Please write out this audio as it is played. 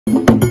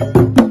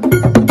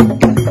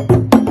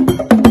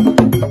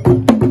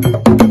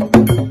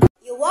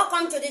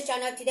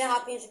that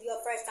happens to be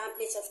your first time,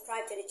 please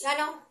subscribe to the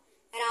channel.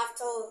 And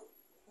after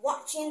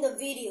watching the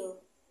video,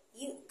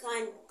 you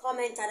can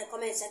comment at the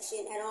comment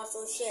section and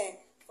also share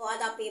for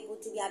other people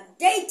to be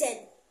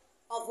updated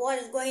of what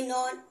is going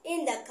on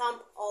in the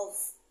camp of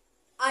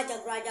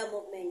Ajagurajah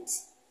movement.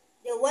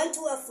 They went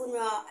to a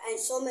funeral and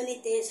so many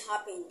things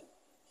happened.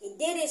 He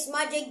did his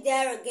magic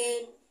there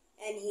again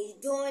and he's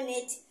doing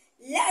it.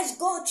 Let's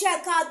go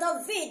check out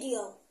the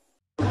video.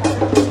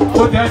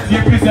 For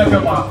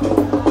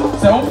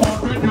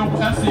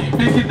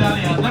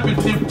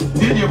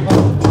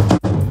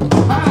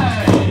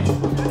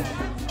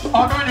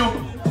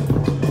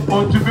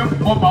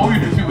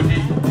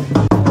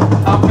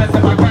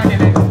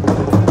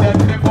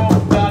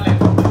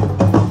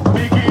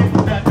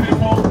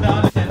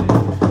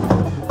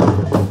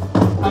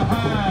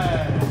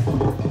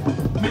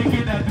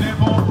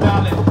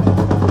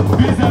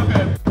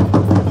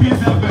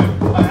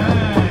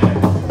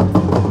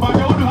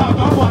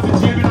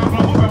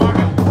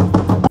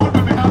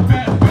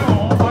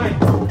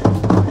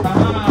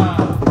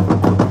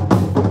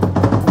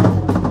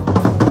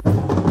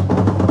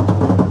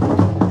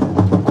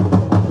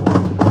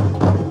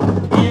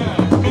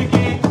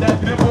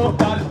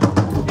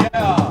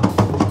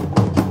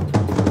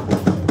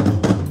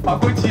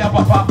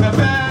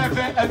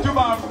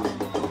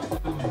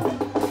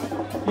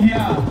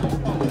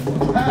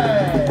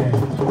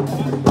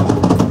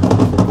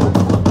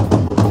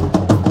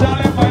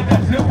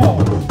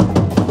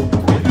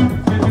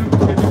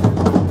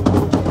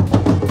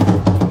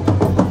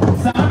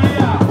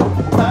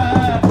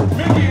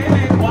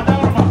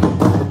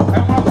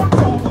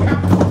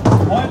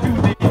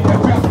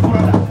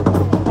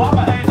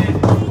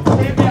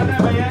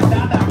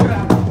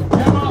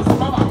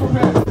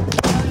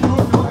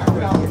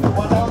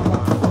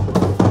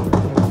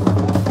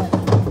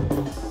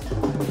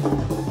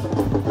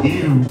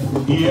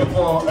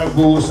a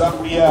go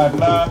Sambia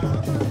na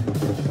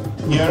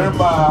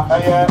Yerma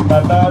Aya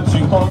Nana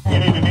Chikong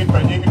in the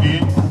Penning.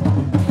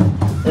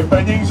 A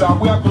penning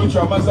we are going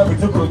to Massa with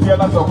the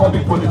Protiana of Hobby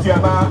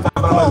Politiana,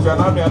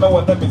 Nana, and no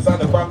one that is on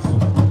the banks.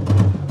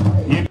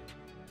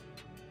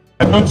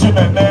 And don't you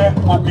know,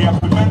 will be a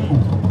menu.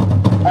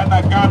 And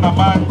a Ghana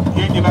man,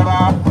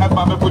 Yanara, and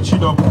Mama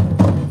Puchido.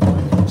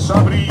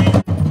 Sabri,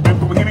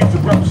 the beginning to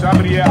come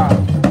Sabria,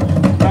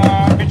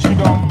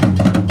 Michidom.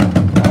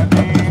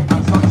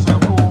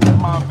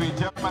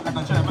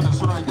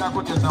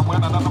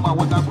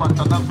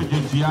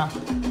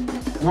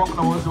 Walk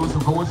no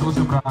was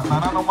Bra,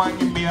 Nana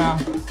Mania,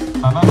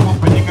 Nana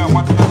Peninga,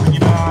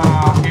 Matina,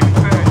 in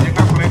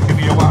correcting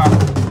your wife.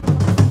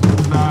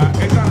 The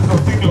essence of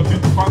things to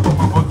part of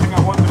my thing,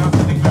 I want to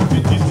think that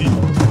it is.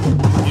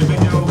 Even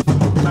you,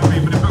 I may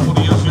prefer for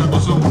the Yoshi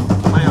also.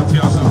 I am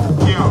Tiasa.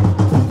 Here.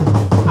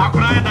 I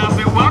cried as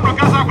a one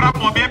because I grab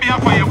my baby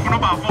up for you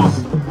from my boss.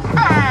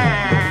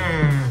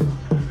 Hey!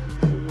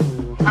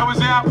 I was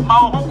there, my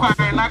hook,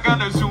 and I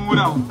got a zoom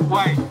without.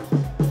 Why?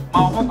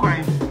 My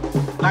hook,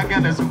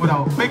 Again, as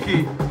without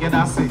Mickey, and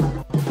I say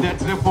that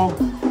triple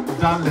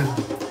darling.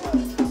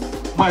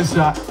 My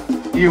shot,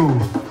 you.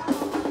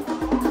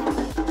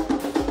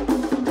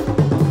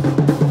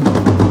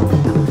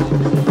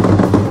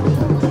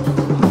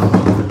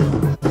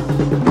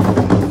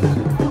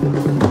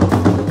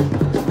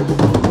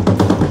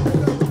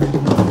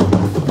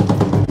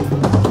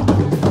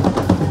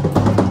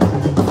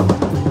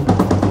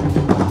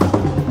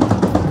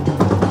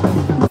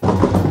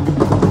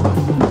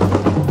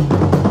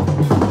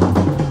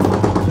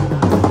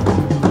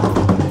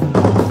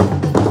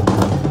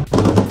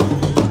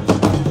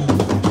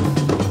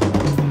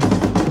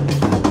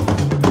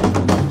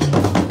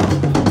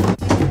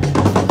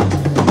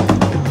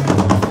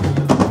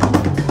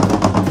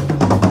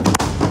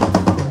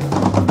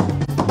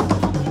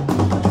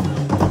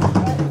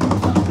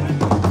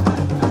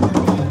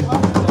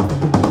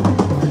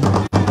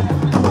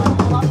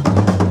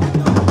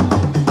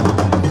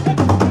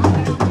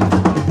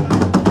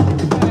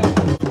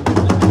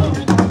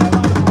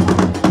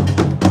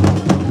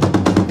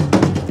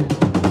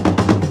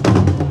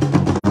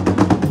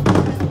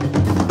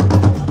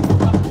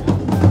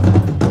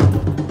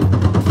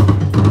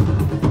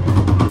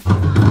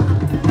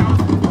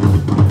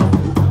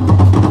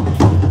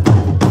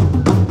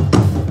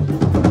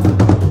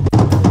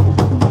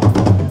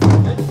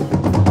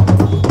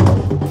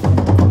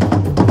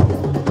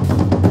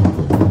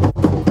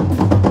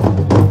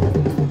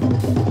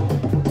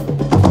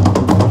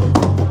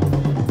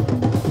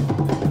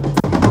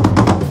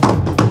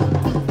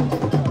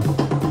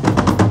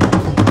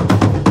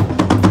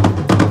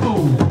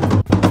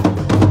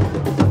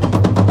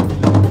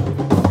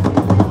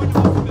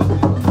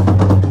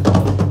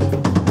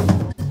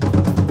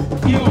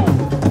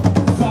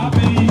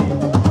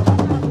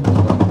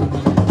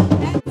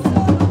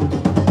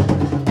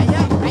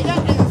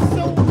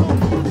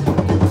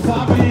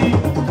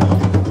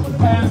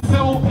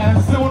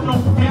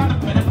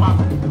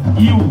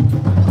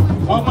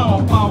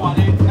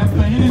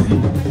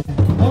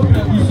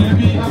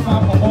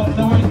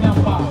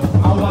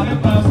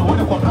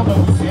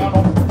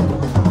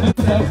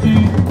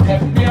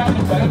 Tehteh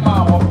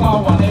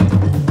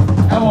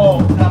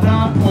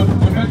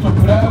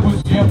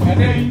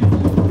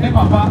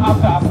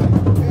Papa after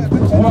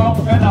well,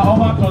 and I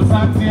want to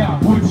Santia,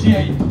 which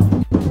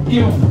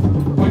you,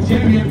 which you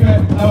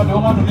never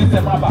don't want to miss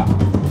the mother.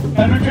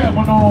 And we can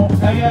know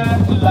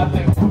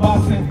Latin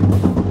Kubase.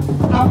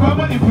 Now,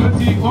 probably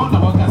pretty on the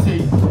Wakasi.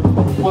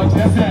 What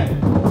you say?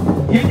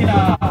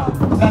 Yena,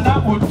 Nana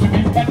would to be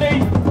a day.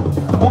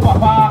 Oh,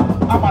 Papa,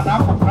 I'm an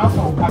apple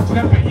crossel, a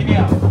trip in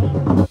here.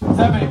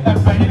 7 and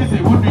Fahidis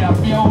would be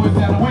always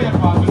and way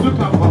about to look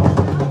up.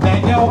 They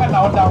know when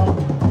out down.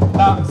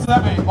 Now,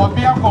 7 or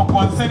be a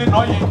concerning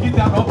all your kids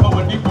and over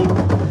when you go.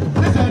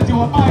 Listen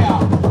to a fire.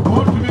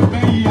 Go to be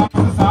paying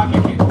after Saki.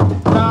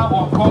 Now,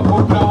 or call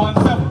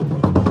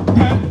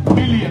 10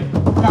 million.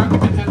 Can't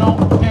get it no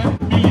 10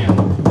 million.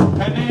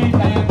 And then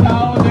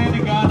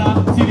 1,000 Ghana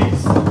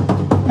cities.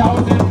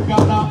 1,000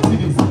 Ghana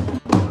cities.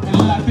 And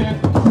Latin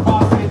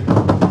Basset.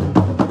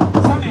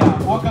 Sonia,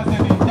 what I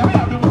said, Yami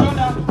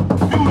Abdullah,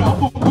 you will have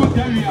good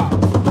area. I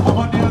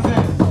want to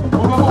say,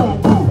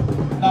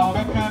 now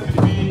we can't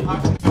be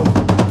actually.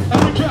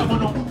 And we can't.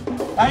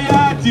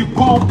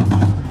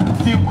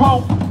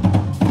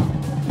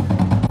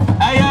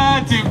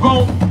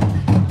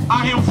 I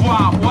am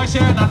for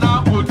washing and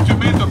now would to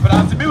make the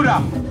brass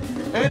mirror.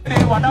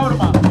 Any 1 hour, or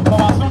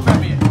some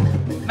family.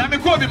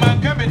 Namikobi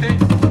man come in a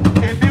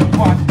deep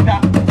one.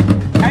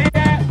 I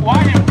am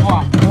why you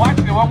for what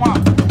the one.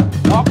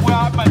 What will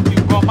happen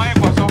to go my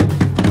bosom?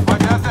 But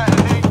just a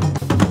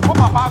oh,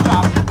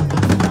 Papa,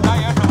 I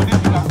am no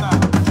this.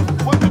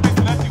 What to be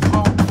let you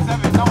go?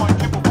 7 someone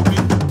keep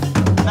moving.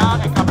 Now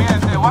I come here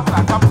and say, what's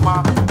that come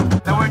from?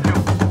 The way you.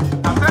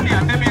 I'm telling you,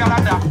 Demi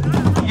Alada,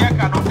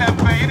 Yakano, and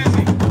pay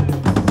anything.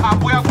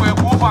 We are going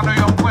to move on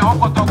your way up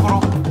to Tokoro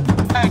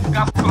and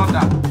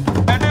Gastroda.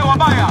 And they were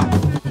buyer.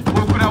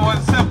 We could have won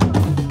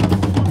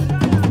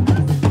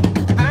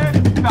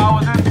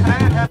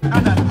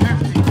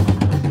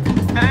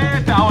 3,350.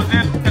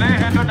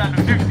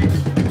 3,350.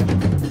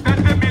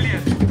 20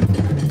 million.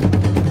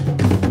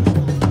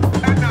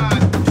 And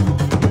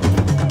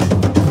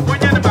when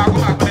you're the back of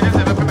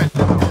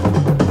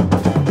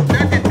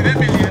 33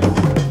 million.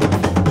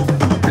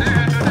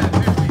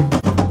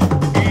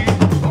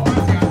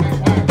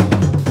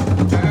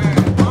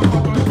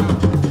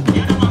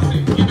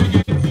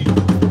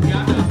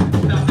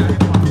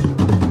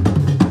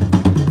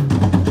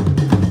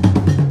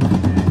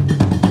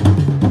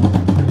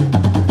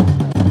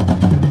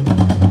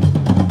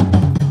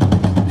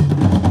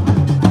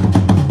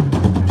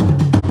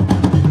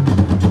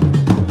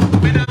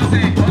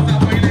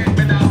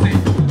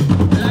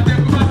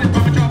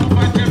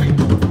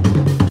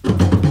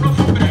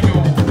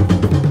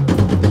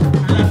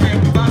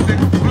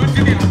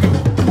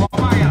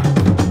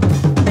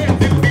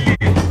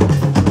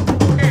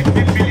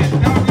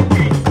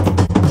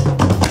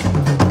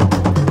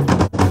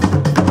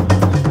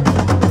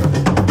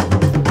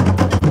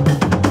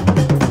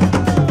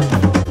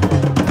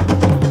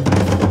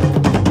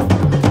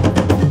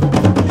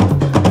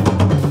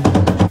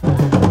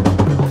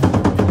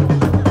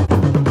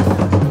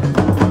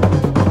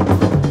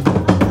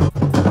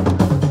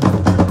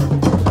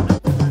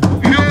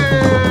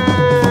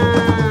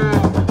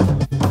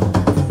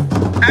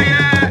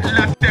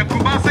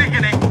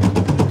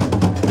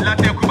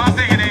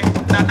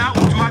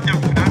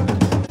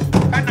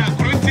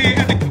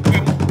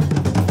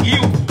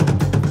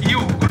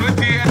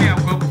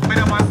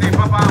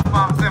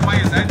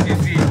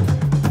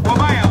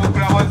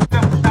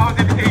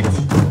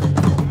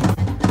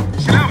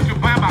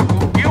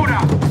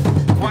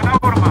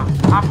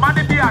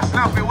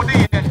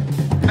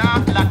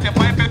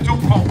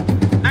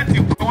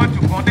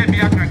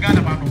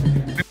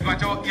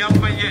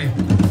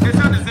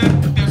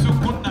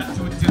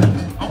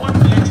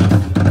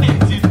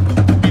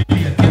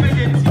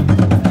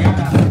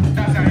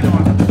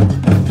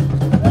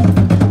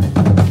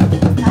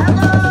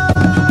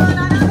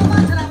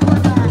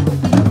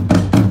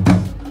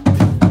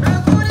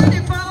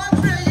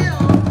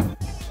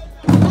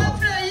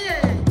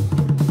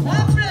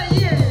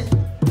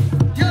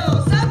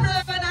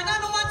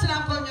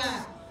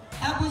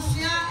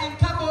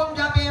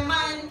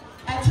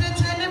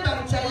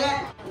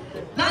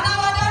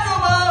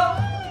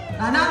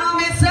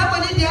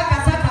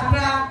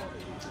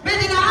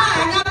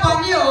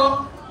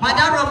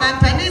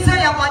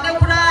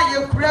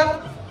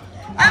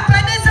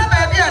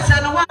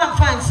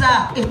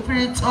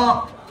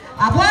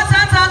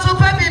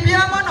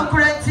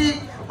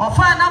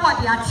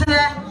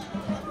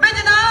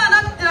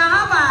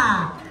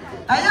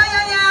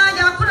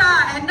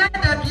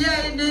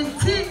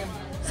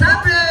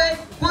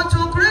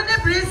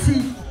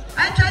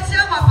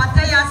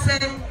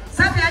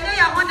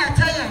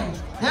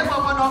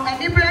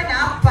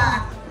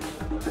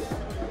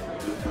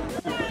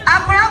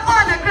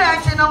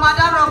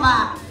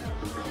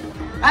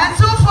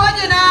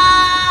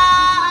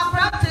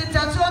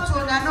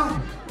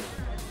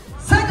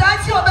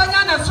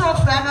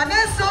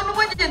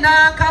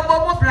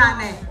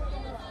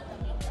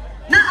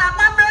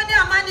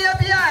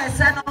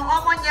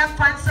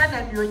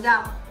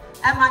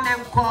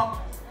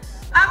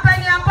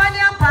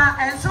 Ampanyampa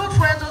and so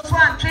for those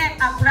one train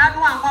a brand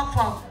one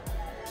home.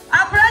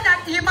 Abranya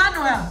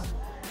Emmanuel.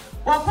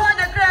 Upon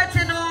the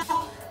Gratino,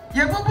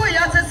 Yabubu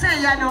Yasa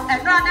say, Yano,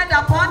 and run it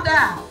upon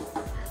that.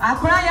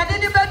 Abraya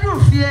didn't bedroom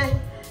fear.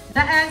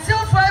 The and so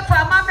for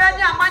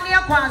Mamrania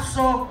Mania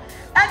Quanso,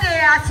 and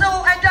they are so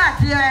a dark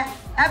here.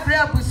 Every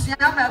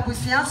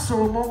Busia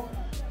Somo.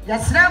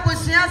 Yes,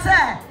 Busia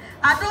said,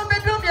 I don't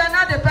bedroom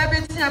another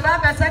baby,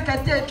 about a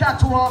second day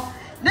chat war.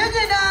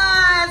 Nigina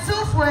and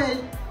so for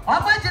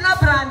Omajina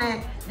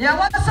Brane, there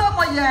was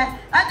some year,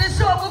 and the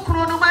show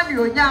Mukruno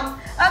Mario Yam,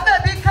 a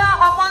baby car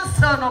or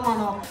monster no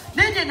mono.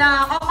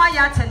 Nigina, oh my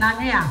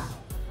yatanania.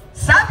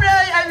 Sabre,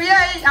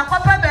 a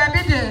papa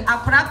baby day, a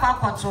prapa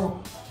quato.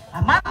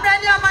 A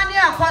mamrania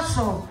mania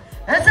quaso.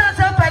 It's a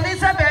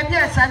Panisa baby,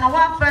 and a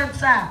one friend,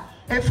 sir.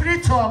 A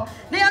free tour,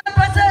 near the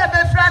person of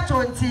a flat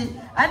 20,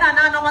 and an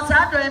anonymous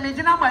other image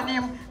in my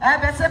name, a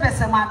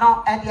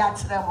Bessebesemano, and the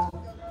Atremo.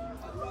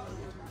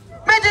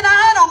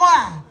 Medina no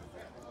more.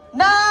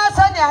 Na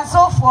Sunday and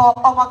so forth,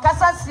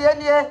 Omakasa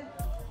Siene.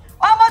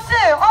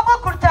 Omose,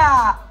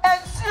 Omokuta,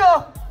 and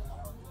Sio.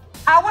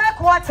 I work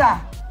water.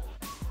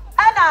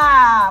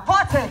 Anna,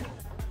 Vortic.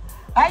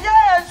 A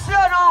year and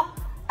Siono,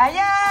 a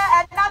year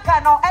and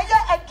Nakano, a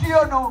year and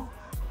Kiono.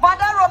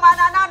 Mother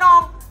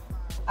Romana,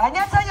 and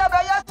yet I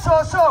have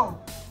so.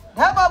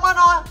 Never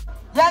mono,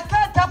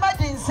 Yanka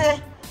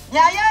Tamadinse,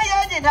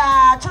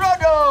 Yaya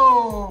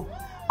Trodo.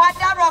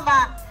 Mother Roma,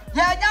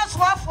 Yaya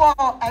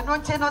Swafo, and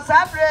Nontino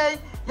Sabre.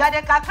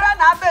 Yade kakra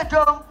na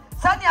bedom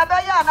sani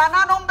abeya na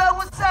nanom be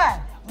hu se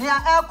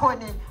nia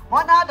ekoni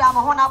wona adam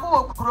ho na bo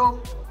okro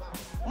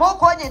mo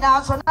ko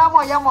nyina so na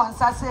mo ye mo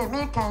nsase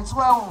mi kan so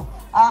hu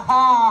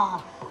aha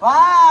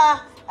wa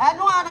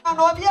enu ana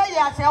no obi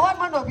ya se won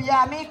mo no bi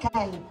ya mi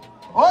kan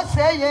o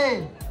se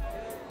ye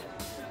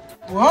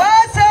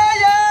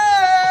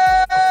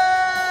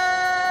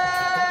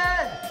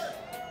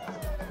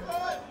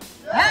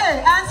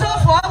hey and so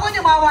for mo ni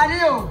ma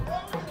wari o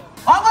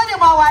Omoni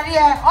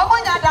mawarie,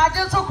 omonya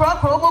daje so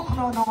krokro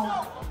mokuno no.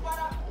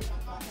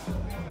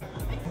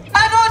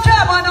 Ano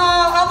chamono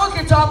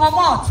omokito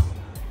omomot.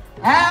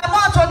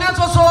 Moto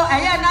neto so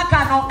eye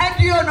naka no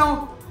edio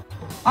no.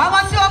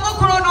 Omasi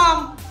omokuro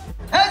no.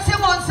 Esi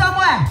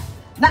monsamwe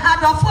na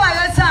adofo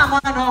ayesa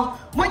amono.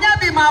 Munya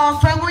bi ma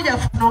onfangu ye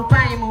funu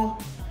pan mu.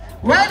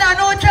 We na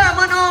no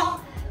chamono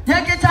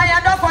yekita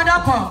ya doko.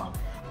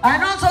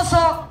 Ano so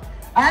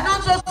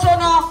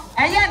no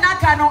eye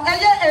naka no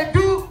eye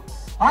edu.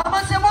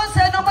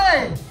 Amosemose no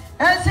boy,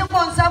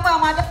 Esimon Sama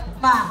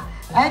Madama,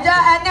 Ene,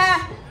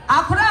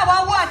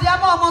 Akra, what the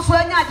almost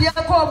when I dear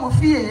come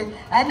fear,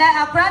 and then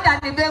Akra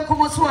and the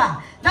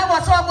Benkumuswa. That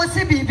was almost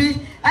a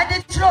baby, and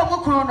the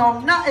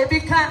Tromokronom, not a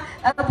bika,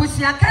 a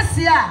Busia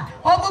Cassia,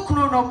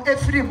 Omokronom, a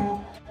frimu.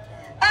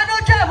 I know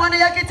German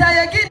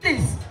Yakita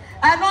Guinness,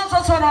 and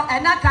also sono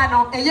and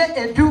Nakano, a yet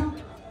a do.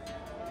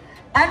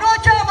 I know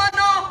German,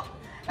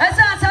 as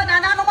I said,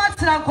 an animal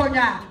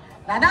Tranconia,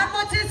 and I'm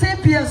not in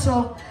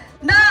Pierso.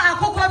 Na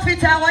akoko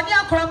fita wani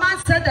akroman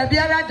said the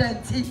biara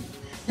denti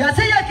ya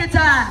say ya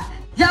kita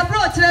ya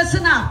bro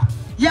snap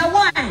ya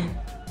wine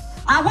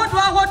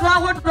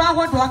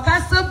awodo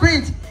castle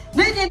bridge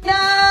ni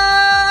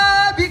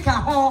na bika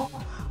ho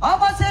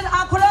omo say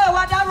akura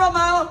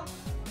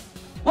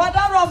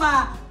wada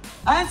roma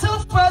and so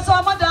first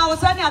madam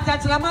was any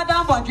atachira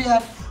madam bodwe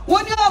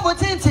woni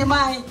omotinti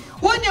mai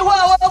woni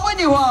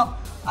ho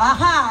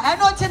aha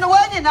eno tin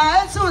wani na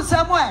ensu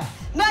nsemo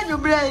na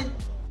nwumre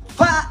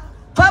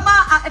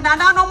Fama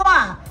nana no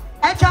more,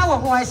 echa wo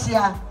ho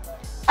asia.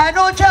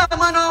 Eno cha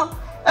mano,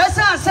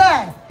 esa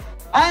se.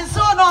 And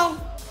so no,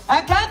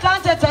 I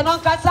can't tete no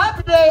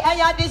kasabre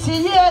aya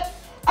disi here.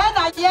 And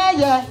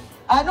I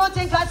I don't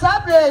think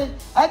kasabre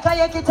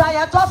aka kita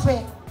ya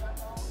tofe.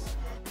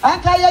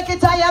 Aka ya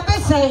kita ya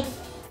bese.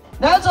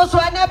 Na so so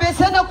na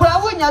bese no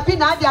kura wunya bi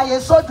na dia ye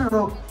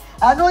soduro.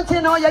 I don't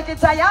think no ya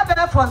kita ya be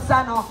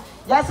fonsa no.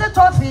 Ya se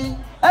tofe,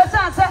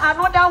 esa se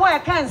anoda ho e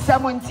kan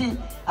samunti.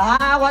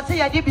 Ah, what's the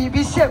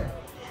BB ship?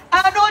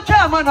 I know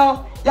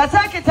Germano,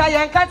 Yasakita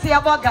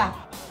Yankatia Boga.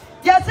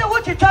 Yes,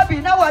 what you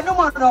chubby now, no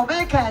more no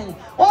making.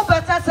 Oh,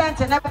 better sent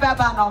and never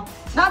bano.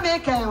 Not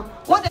making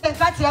what the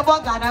Katia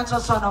Boga and so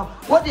sono.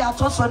 What they are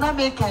also not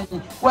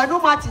making. When no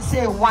matter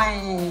say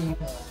wine.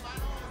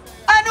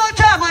 I know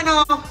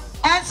Germano,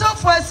 and so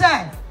for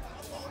say.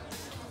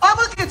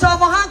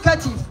 Omokitomo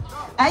handkerchief.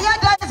 And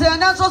yet that's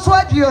an answer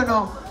what you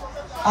know.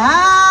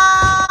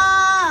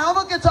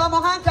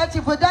 Omokitomo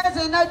handkerchief for that's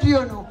an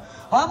you know.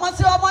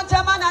 Almost one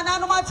time and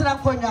another matter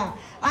of Konya.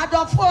 I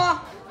don't for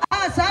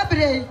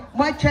Asabre,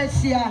 my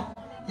Chesia,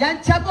 Yan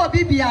Chabo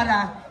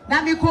Bibiara,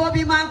 Namiko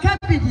be man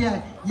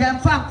capidia, Yan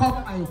Fan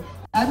Copai.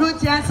 I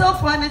don't answer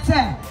for an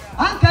attack.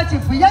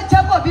 Handkerchief for Yan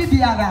Chabo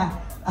Bibiara.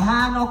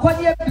 Ah, no,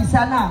 Kodia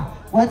Pisana.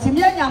 What's in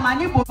your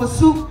money,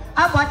 Bosu,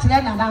 I watch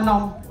Lena.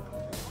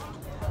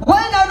 When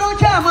I know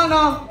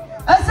Germano,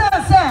 as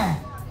I say,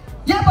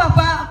 yeah,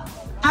 Papa,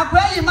 I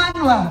pray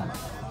Emmanuel.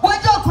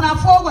 What you can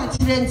afford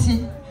to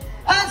Renty?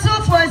 And so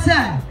for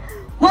say,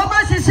 what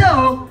must you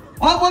show?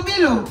 Obo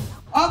Milo,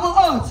 Obo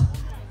Oat,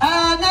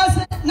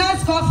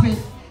 Nice coffee.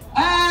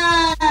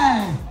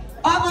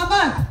 On my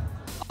mark,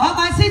 on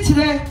my seat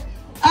today.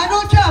 I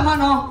don't care,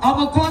 man. I'm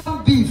a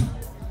corned beef.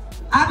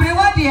 I bring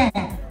what here.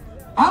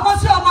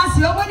 Almost your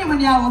massy, when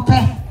you are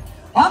pay.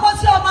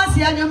 Almost your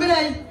massy, and you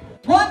may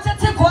want to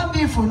take corned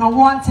beef for no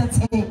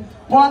wanted me.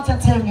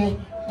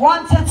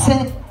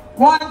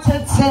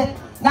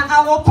 Now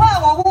I will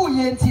power who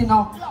yet, you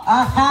know.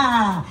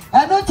 Aha.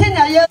 I don't think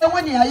I hear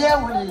when you hear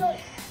when you.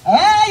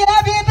 Hey,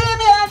 yeah, baby,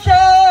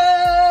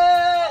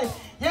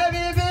 yeah,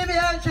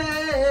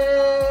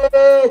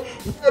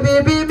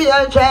 baby,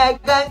 I'll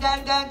check. Gun.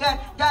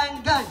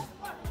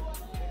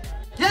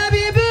 Yeah,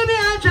 baby,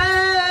 I'll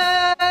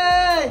check.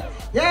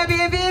 Yeah,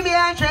 baby,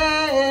 I'll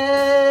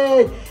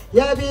check.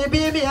 Yeah,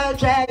 baby, I'll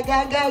check.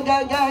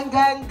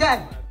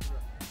 Gun.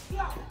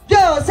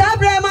 Yo,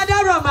 Sabre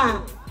Madaroma.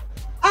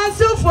 And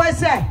so for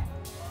say,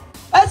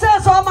 I said,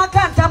 so my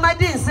can't my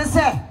dins,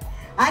 say.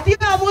 I did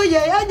not know ye,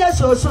 and yes,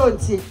 so soon.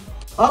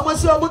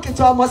 Almost your book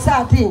to almost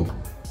 13.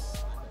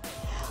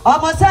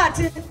 Almost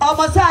fancy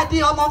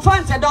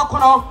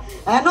docono,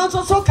 and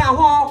also so can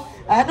home,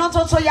 and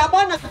also so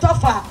yabona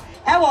tofa,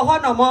 ever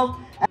honomo,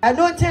 and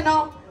no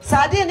tino,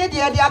 sardine,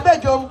 dear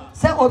bedroom,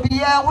 say will be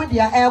here with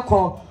your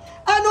airco.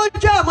 I know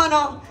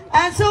Germano,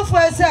 and so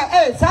for say,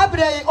 eh,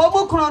 Sabre,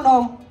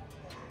 Omucrono.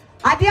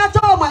 I dear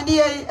told my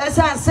dear, as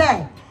I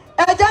say,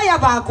 a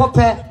diaba cope,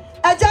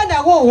 a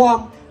jana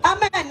warm, a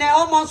man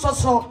almost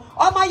so,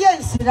 or my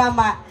yen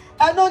sidama,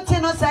 and no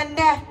tinos and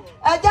ne,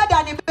 a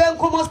jadani ben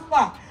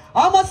comospa.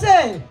 Almost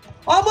say,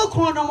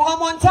 Omucronum or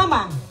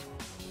Montama.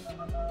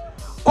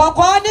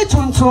 Quaquani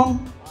tuntum.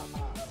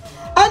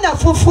 And a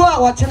fufu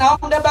watching out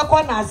the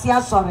Bacona,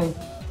 sorry.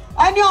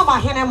 And you're my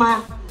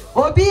henema.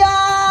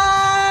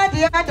 Obia,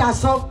 the other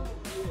so.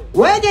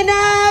 When you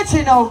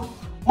know,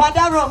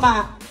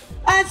 Madaroma.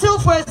 And so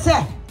for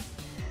say,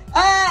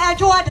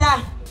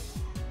 Ajagurajah,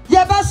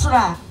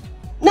 Yabasra.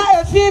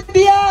 Now if you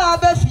be a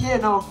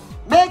befiano,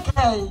 make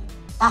a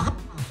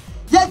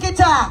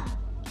Yakita,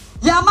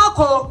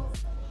 Yamako.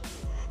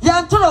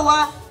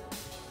 Yanturowa,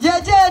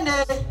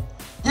 Yajene,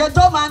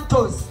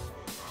 Yatomantos.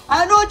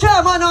 I know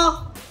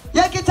Germano,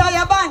 Yakita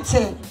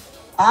Yabanche.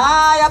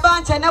 Ah,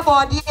 Yabanche, no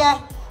body,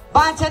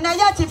 Banche,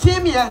 Nayati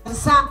Fimian,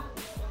 son.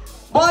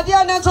 Body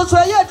and so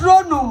yet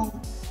dronum.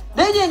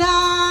 Then you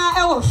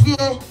know,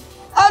 fear.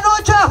 I know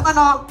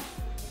Germano.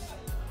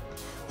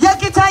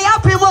 Yakita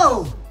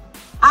Yapimo,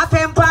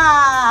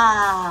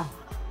 Apempa,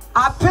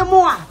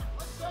 Apemua.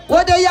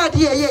 What are you,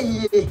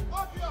 dear?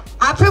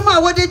 I prima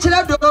what did you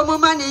have the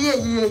money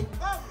ye?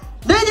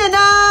 Then you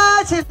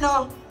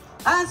know,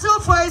 and so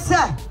for a say,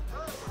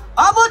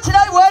 I want to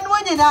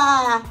when you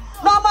know,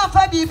 no more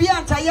Fabi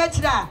and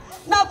Tayatra.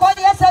 Now, what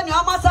yes, and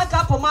your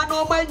massacre for man,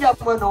 no mind your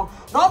mono,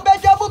 no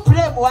better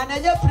play one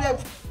and your play.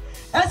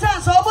 As I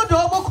saw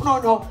Modomo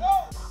Chrono,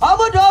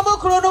 Omodomo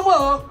Chrono,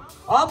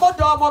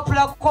 Omodomo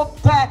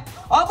Placope,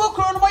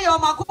 Omochrono, your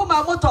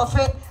Makuma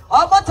Motofe,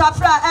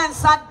 Omotafra and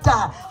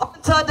Santa,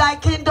 until thy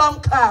kingdom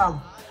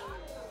come.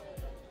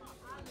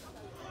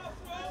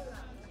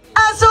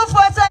 And so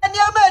for say,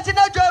 you imagine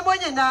a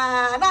German,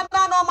 not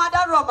no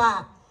Mother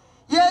Roma.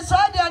 Yes,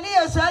 I did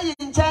near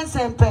in chance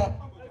and pay.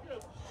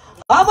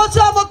 Almost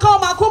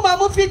come, Akuma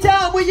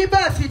Mufita, will you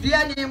birth him?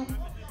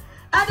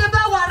 And the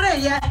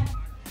Baware,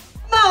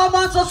 now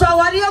almost so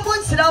what you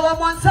want to know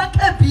once a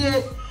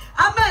capier.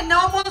 I mean,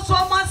 no more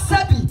so much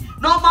sabi,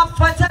 no more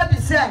fatabi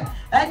say,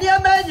 and you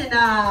imagine,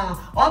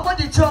 over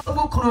the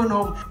trouble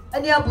chrono,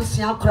 and you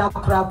busia crap.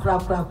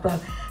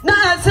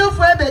 Now, so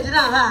for a bed,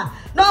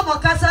 no more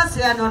Casas,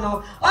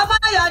 no. Oh, my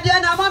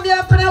idea, I'm a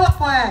mere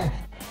prayer.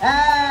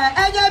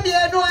 And you be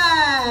a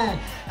noir.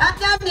 And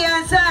you be a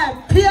say,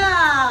 Pia.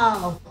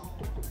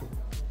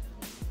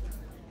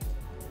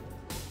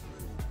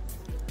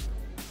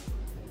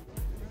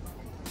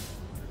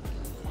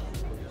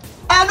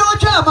 I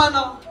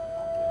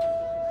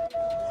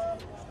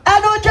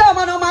know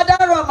Germano,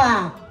 Madaroma.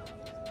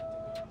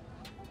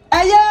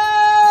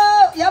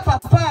 Aye, ya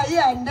papa,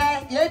 and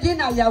then ye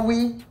dinner, ya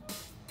we.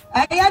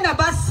 Ayana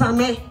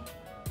Bassame.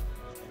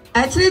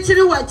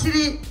 Actually, want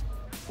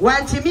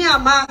to me,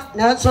 ama,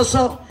 no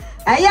so.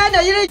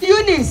 Ayana,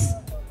 Eunice.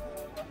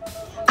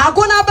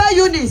 Agona ba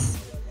Eunice.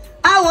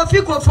 I will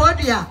feel for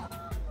dia.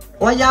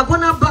 Or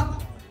Yagona ba.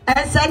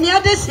 And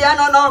Sanya this year,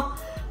 no.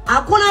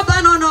 Agona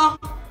ba no.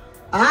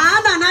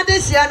 Ah, na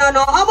this year,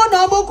 no. Amo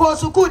no mo go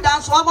so good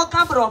dance, one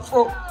camera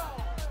for.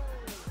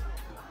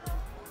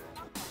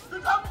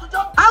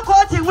 I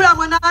got him with a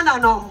manana,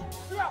 no.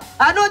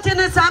 I don't think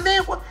it's a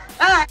man.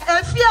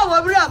 If you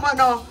were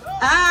Ramano,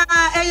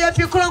 if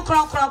you cron.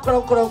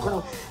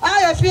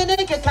 If you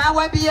think it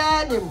can't be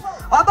him.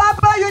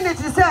 About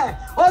unity, say,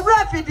 or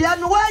rapid,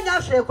 and when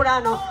you shake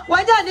Rano,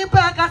 when you need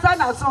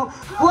Pacasana, so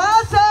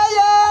what say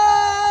ye?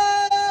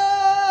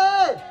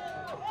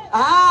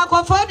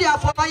 Confordia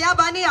for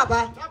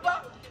Yabaniaba.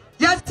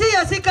 Yes, see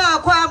a Sika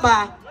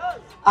Aquama.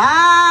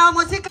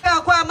 Musica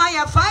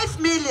Aquama, 5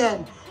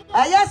 million.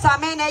 Yes, I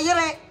mean a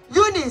year,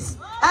 Eunice,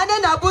 and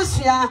then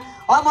Abusia.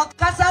 Omo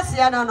kasa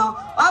sia no no.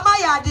 Omo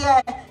ya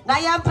de na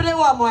yempre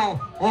wo mo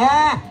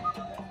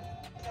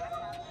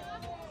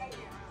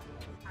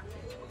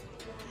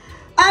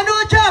Anu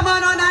chama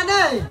no na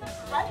ne.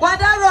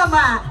 Wada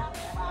Roma.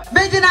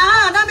 Mejina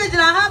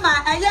ha ma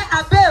eye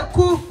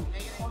abeku.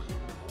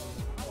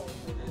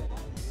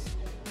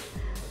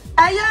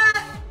 Eye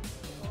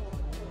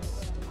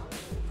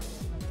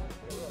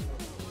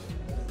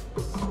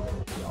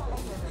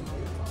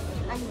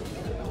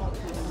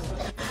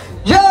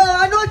Yo,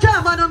 anu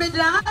chama no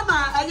mejina ha ma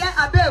eye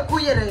abeku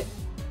yere.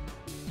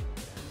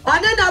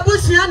 One na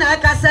busia na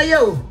ekasa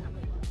yo.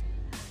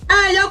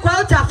 Eye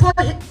kwa utafo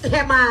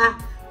hema.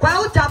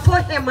 Kwa utafo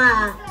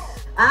hema.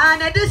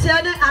 Na this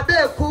year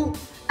abeku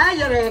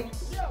ayere.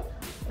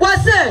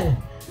 Wase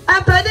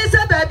ampani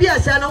se baby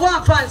asa no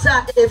one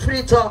fansa e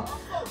free to.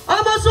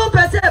 Almost so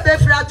pese be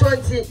free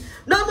 20.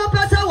 No mo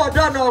pese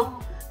wodo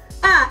no.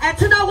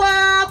 Etina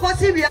wa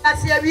kwasi wi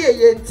ase awie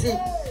yenti.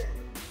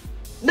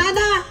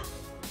 Nana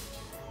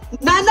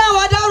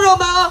wada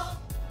Roma.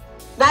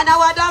 Nana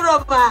wada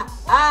Roma.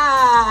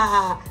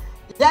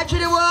 Ya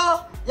chiri wo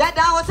ya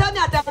da wo se ni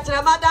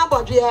atachira madam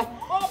bodwe.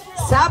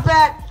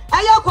 Sabe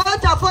ayo kwa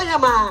utafo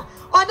hema.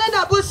 One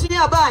na busi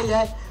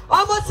abaye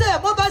almost say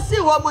mo ba si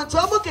wo mo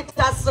nto mo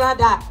kita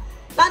srada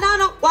na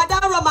no wada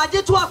Roma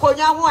jitu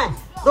akonya ho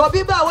no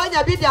bi ba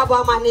wanya bi di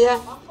abamane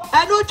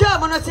enu twa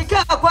mo no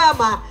sika akwa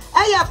ma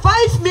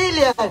 5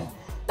 million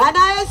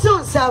na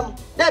esunsam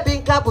na bi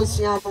nka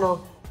busia no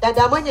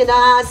dada mo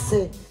nyina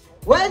ase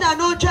we na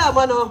no twa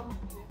mo no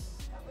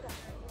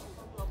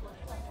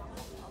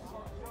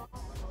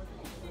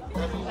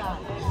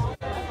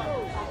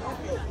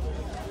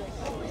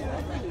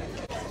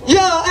Yo,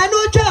 I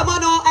know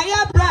Germano, I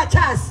have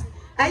brothers.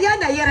 I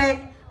am a yere,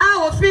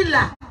 our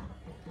filla.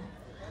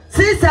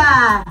 Sister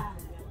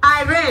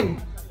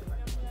Irene.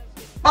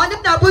 On the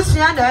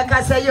Busiana,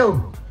 I say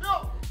you.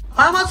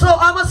 Almost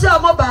a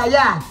mobile,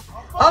 yeah.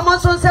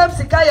 Almost on some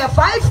Sikaya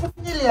 5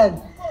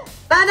 million.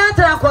 Nana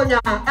Tranconia,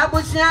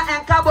 Abusia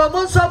and Cabo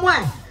Mon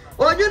somewhere.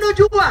 Or you know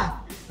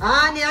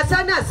Jua. Near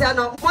Sana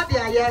Sano,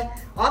 Modia,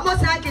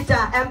 almost like it,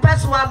 and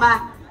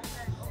Passwama.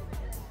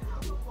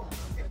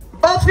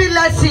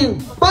 Ofilasin,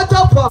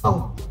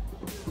 Potopong.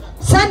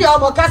 Send your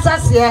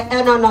Mocasas here,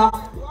 and no.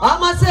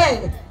 Almost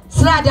say,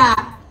 Slada,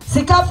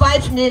 Sika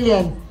 5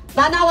 million.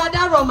 Nana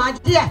Wada Roma,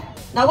 dear.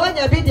 Now when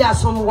you be there,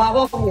 some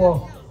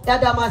war,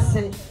 that I must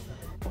say.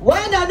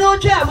 When I know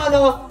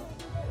Germano.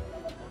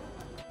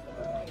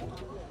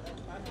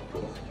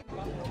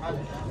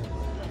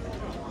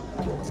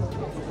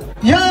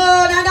 Yo,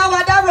 Nana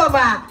Wada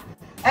Roma.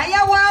 And you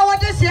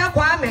what is your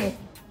Kwame?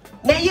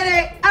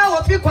 Neyere, I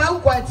will pick one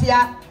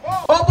quatia.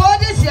 Obo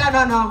this year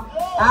no.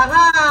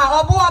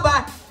 Obo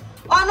aba.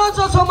 Ono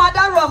so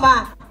Madam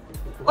Roma.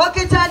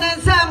 Okita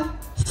nsem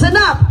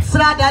snap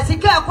srada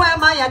sika kwa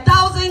ma ya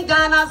 1000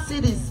 Ghana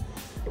cedis.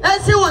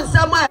 Ensi won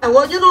sama e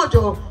wo nyino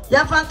jo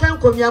ya fankan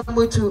komia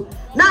mutu.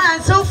 Na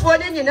ensofo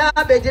ni nyina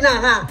abegina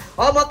ha.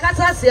 Omo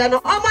kasa se no.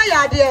 Omo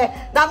ya de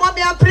na mo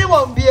me ampre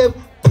won biem.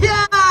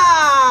 Pia.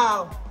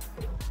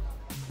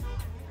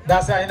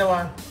 That's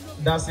anyone.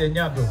 That's a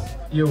nyado.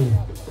 You.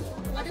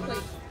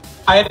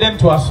 I didn't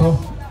to aso.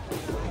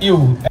 You,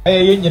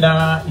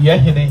 nyina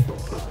yehine.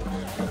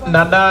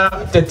 Nana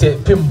Tehteh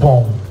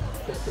Pimpong.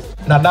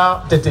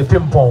 Nana Tehteh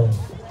Pimpong.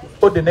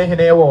 O de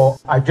nehine wo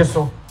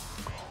adweso.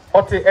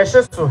 Ote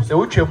ehyeso se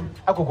wutwem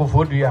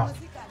akokofo dua.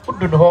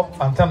 Udun ho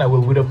antana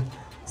wewurem.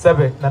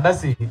 Sebe nana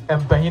si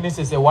empanyini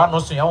se wano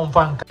so ya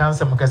womfa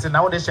nkansem kase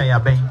na wo de hyen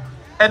yaben.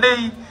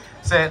 Enei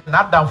se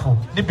nadamfo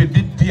ni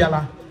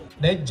bibiala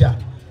na eja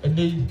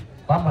enei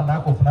mama na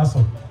akofo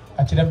so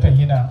akire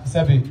empanyina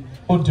sebe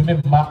ontumi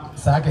mma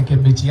saa keke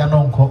mechi ya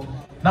nonko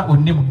na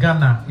onim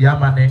Ghana ya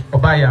mane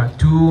obaya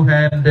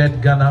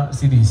 200 Ghana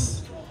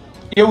cedis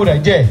yewura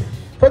je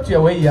fatu ya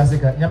we ya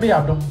sika nyame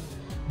ya dom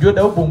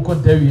joda obonko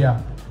ntawia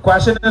kwa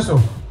hye so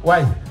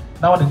why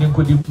na wode ni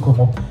nkodi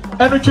nkomo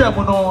enu twa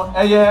mu no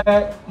eye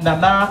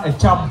nana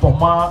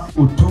echampoma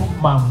otu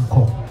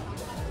manko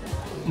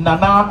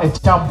nana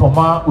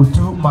echampoma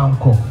otu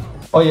manko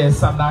oye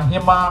sana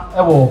hima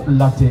ewo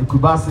late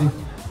kubasi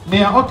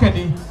ne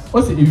okani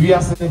o se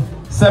ewiase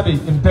sebe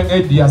impeng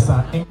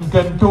ediasa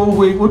inkento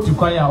we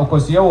otukwan ya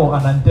okosie wo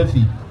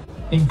anantafi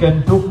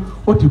inkento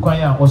otukwan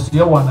ya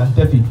osie wo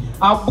anantafi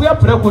aboya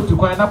preko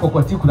otukwan na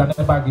kokoti kura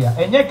na bag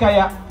ya enye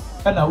kaya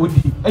na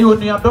odi eyo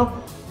nuado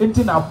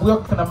enti na aboya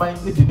kana man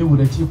edi ne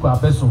wura chi kwa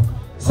beso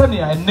sene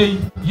ya enei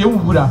ye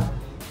wura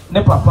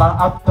ne papa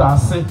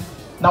atase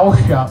na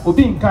wohwa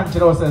obi nka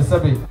nkire wo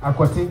sebe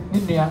akoti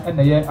nnua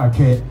na ye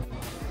atwe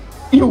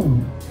iwu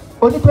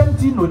onipa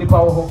nti no nipa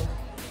wo ho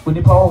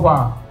onipa wo ho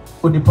a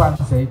onipa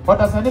say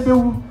oda say ne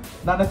bewu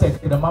na na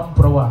take the man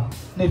prowa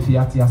na fi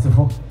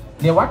atiasefo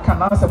ne waka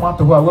na asem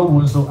ato ho a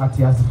wawu nso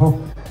atiasefo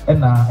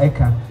na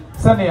eka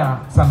sania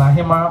sana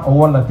hema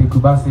owola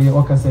tekubase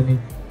okaseni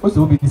o se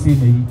obi si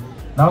na yi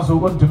na so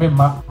ontumi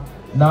ma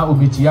na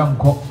omichi ya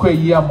nko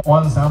kwayi am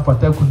onsan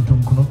fata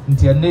kuntunkunu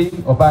nti ene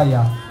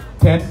obaya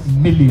 10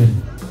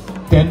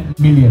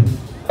 million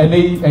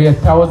enei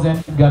 1000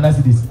 Ghana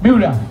cedis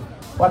miura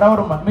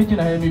whatever my making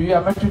a heavy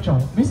amateur,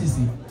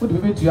 Mrs.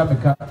 Would be to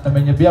Yamaka, and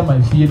when you be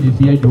my fear, the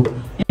fear you.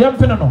 Young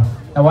Penano,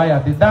 a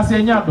wire did that's a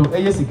yado, a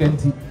yes,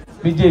 can't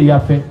be J.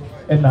 Yafe,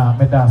 and now,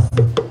 Medas,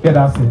 get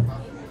us in.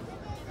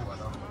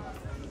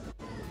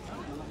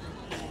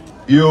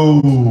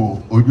 Yo,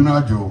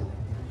 Ojunajo.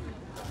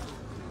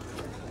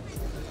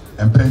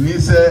 And Penny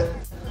said,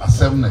 a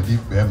 7 a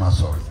deep bear, my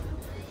sorry.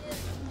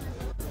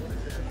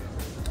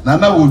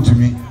 Nana won't to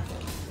me.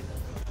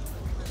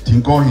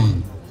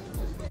 Tinkohi.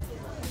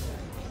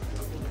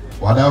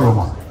 Wada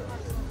Roma.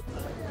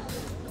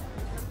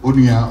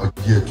 Unia or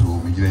J to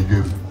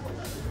Mijay.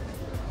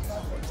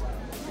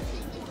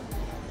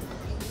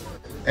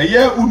 A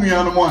year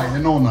Unia no more,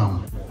 you know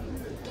now.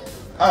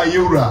 Ah,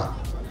 Yura.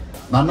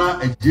 Nana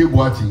a J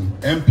watching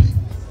MP.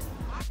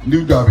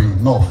 New Derby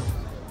North.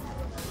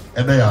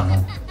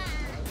 Edayano.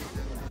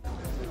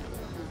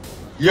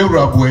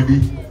 Yura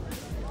Buedi.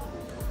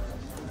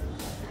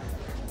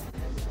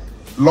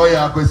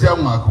 Lawyer Kwesiam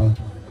Maku.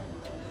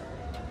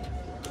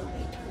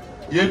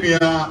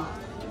 Yemia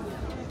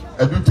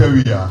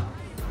Eduteria.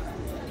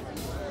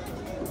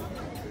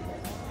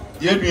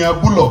 Yemia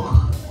Bullock.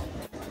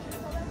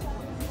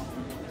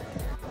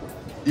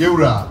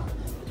 Yura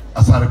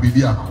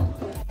Asarabidiako.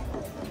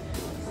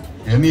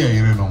 Yenia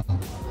Ireno.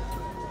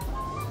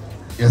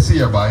 Yesi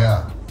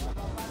Yabaya.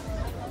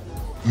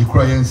 You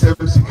cry and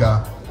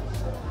Sika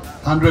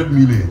 100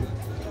 million,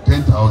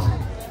 10,000.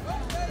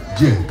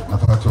 J.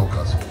 Nafacho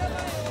Castle.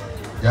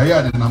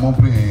 Yaya did not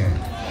bring here.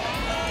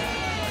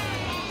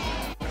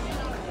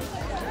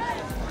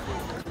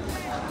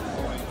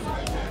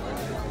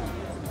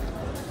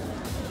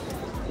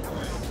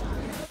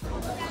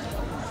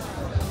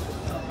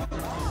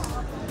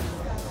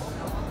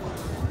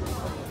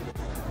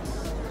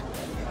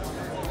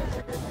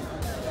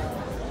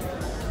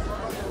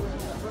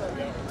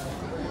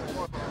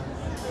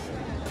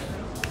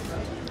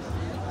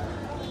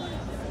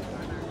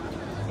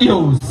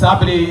 Yo,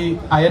 Sabri,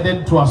 I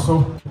didn't trust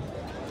so.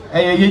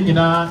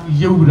 Yena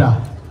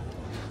Yura.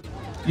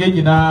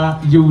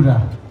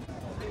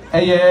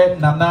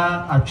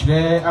 Nana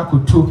Achre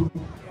Akutu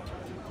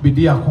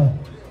Bidiakon.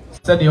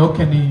 Said the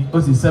Okeni,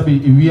 Osi Sabi,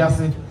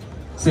 Iwiase,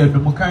 said the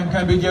Mukan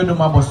can be Jeno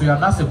Mabosu,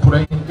 and that's a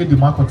pray in the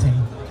marketing.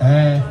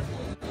 And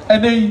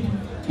then,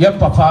 young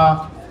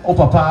papa, o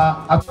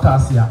papa,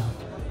 Akasia.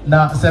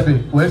 Na Sabi,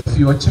 where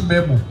your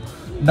chimemo.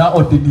 Now,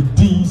 or the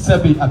D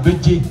Sabi,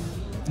 Abiji.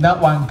 Na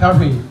one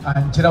carry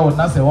and Chira was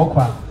not a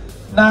walker.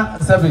 Na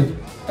Sabi,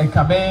 a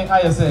Kame,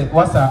 I say,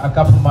 what's a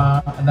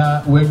Kapuma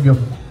na William.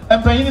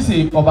 And Penny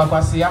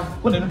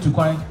Obakwasia, wouldn't to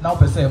coin now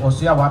per se, or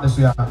Sia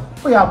Wadasuya.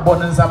 We are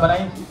born in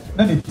Samanai,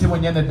 then it's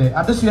Timon Yenade,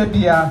 and this year,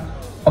 dear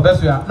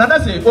Obesuya. Nana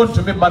say, ought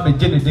to make my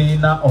Jenny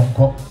Dana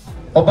uncle.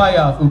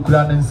 Obaya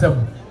Ukran and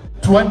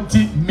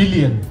 20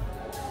 million.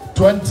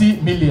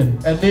 20 million,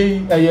 and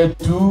they a year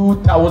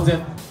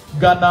 2,000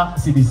 Ghana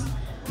cities.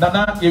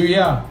 Nana, here we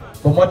are.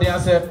 But what they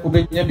answer,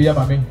 Ubenya be a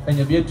mammy, and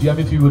you be to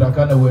Yami Few that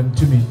kind of went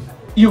to me.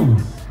 You,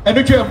 and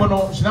the chair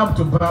mono, Shnam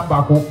to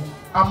Brambaco,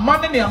 a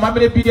man in a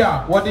mammy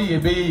Pia, what do you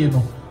be, you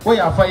know? Why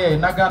are fire in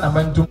Nagana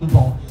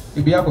Mantumpon,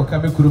 if you have a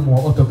Kamikurum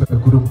or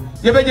Otopecurum.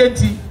 You be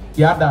genty,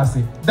 ya that's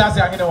it. That's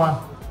the anyone,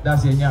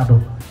 that's the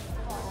Yado.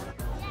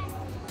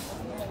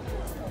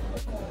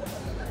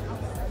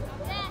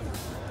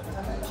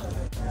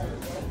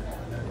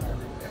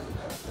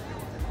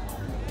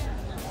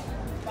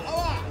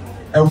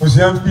 I was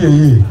young for a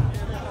year.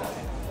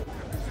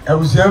 I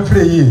was young for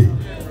a year.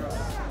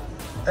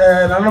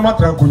 And I'm not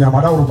drunk on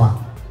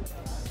Yamadama.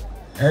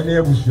 And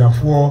there was your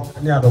 4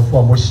 near the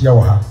 4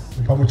 Moshiawa.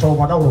 From which all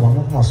Madama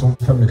was on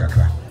family.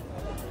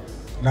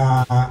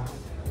 Now,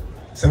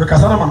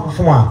 Sevicasana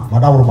Mafuma,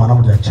 Madame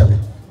Manam de Chevy.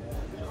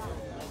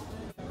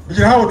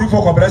 You have to do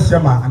for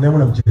Cobresiama and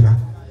Evan of Gina.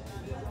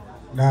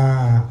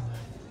 Now,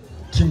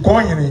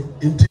 Kincoin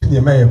in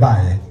Tiffany may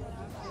buy.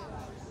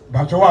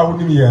 But you are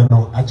only here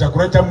no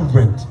Ajagurajah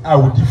movement. I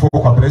would default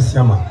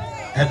Cabresiama.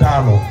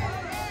 Edano.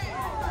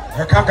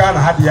 I can't get a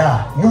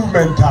hadia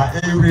movement. I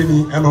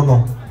really and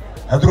no.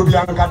 I drove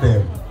Bianca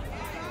there.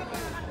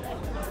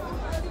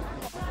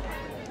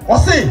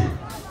 What's it?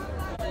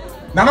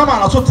 Nana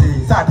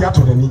Manasoti, Zadia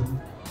to the knee.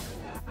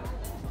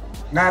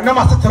 Nana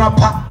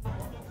Masatana.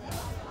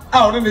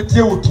 I only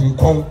deal with King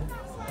Kong.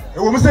 It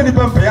will miss any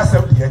pump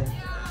yourself here.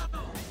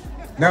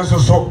 Nanso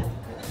so.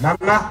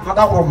 Nana,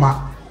 Mada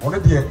Roma, on the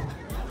dear.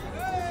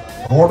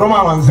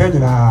 Odoma wanze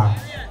nyina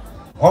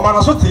o ma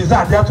na so ti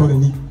za dia to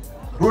ni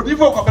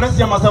rodifo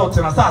kwabresi amasa o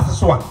tena sa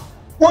aseso a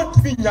won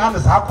ti nya na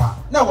sa kwa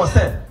na wo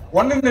se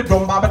won ne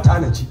dom ba beta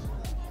na chi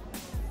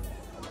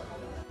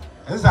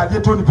enza dia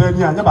to ni pa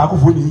ni anya ba ko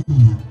fo ni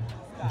yi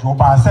jo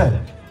ba se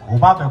o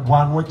ba be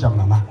bua no jam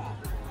na na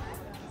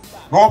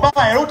no ba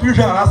e o ti hwe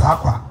na sa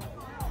kwa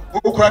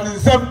o kura ni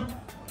nsem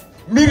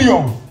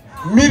million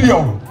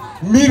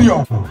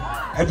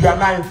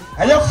aduanan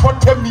aya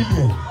 40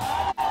 million.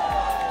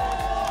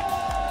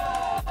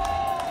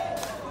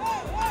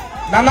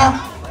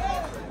 Nana,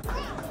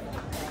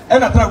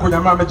 and I try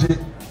to make it.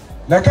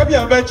 Like a be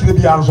a bench to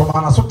be answered,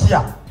 Mana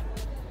Sotia,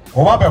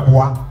 or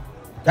Babua,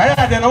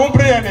 Yaya de na mo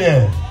pray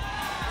ne.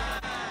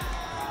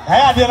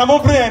 Yaya de na mo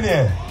pray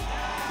ne.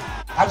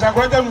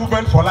 Ajagurajah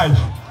movement for life.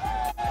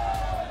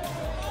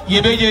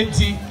 Yebe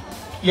yenti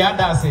ya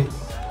dase.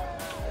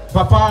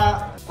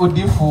 Papa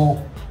odifo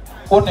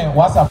one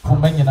WhatsApp fo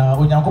manyina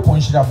onyankopon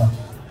hyira mo.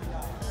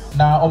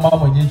 Na o ma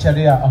mo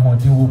nyinchere a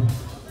ahodi wo.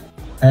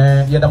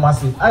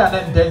 Yedamase aya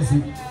na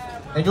ndensi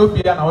enyo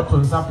bia na oto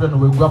nsample no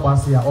wegu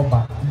abase a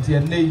oba nti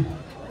enei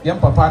yem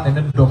papa na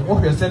ne dom wo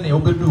hwese ne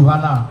obedu ha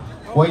na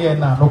wo ye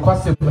na no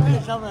kwase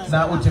ni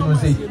na otinu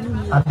sei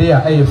ade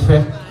a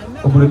eyefe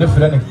oburu ne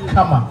fere ne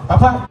kama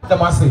papa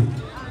damase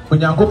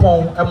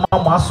onyankopon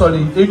ema mo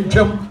asole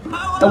entwam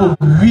e wo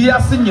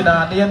wiase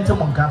nyina ne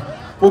yentem nka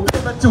obi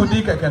beti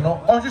odi keke no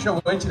ohwehwe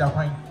wo akira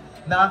kwan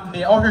na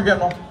ne ohwehwe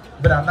no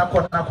bra na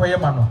koye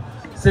ma no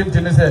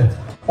sentine se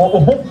o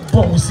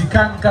bon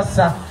sika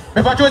nkasa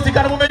me fa jo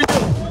sika no meji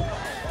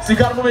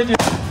sika no meji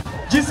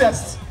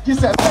Jesus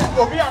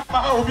obi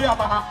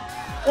amaha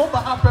o ba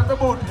ha pepe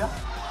bodia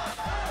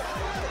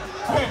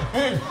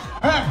hey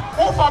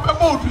o fa pepe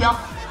bodia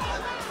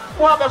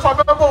o ba fa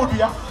pepe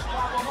bodia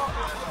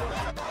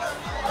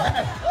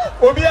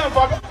obi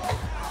afa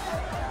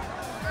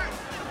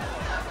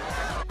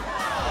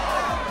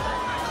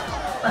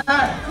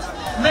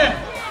me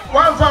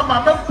one fa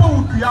ma me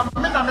bodia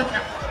me na me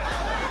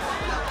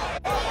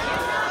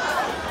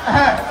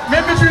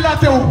me feel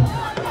like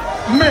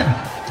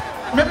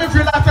me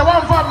feel like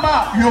one for ma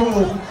yo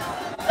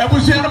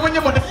ebusia no monye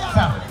mode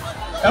answer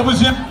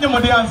ebusia nye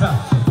mode answer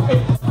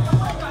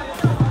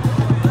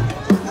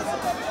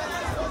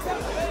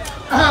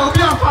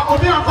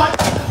obi afa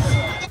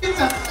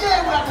Jesus yeah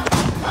we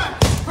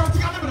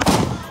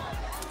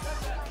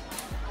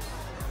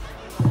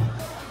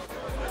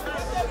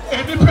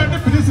are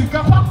independent police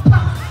kapa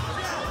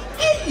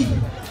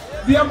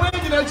the amount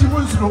in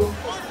achievement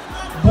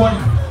boy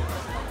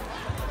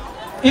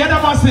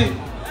Yedamase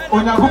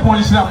onyankopon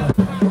hyira mo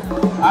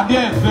ade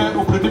efe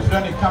obrode fira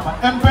ne kama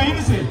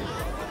empanyin se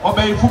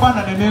obey fuba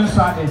na ne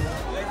nso ade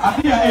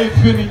ade a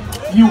efe ni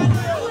you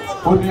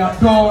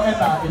onuado e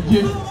na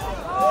eje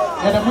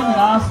yedamo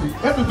nyina ase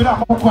edu bira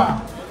mokọ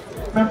a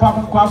mempa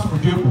mokọ aso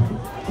dwemu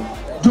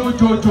jo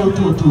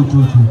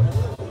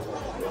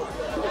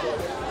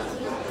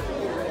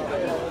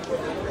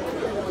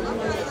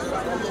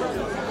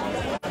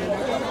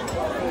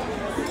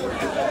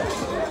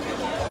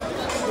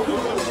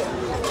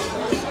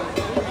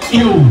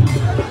eu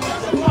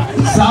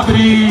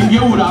sabri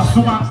eu la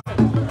suma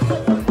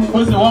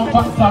você vai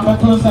passar para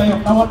todos aí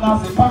na hora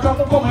nasce para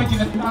como como é que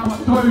na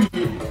tua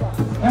vida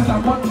essa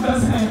conta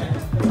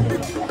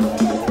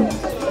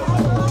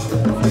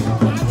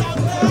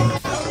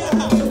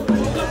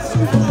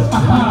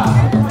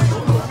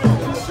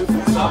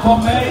a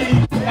pomei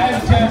é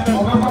chefe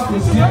o vai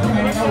fazer aqui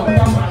na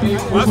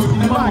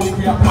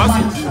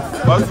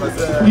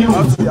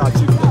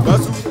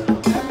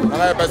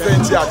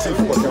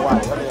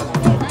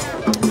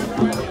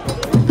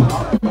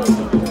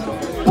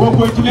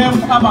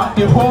about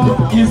the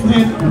whole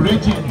eastern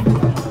region.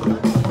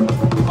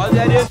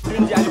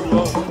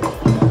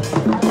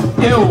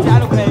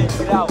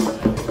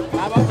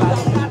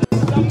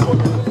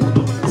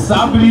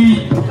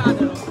 Sabri,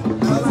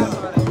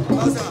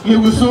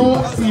 you will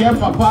so see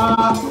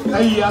papa.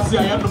 I see I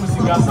am the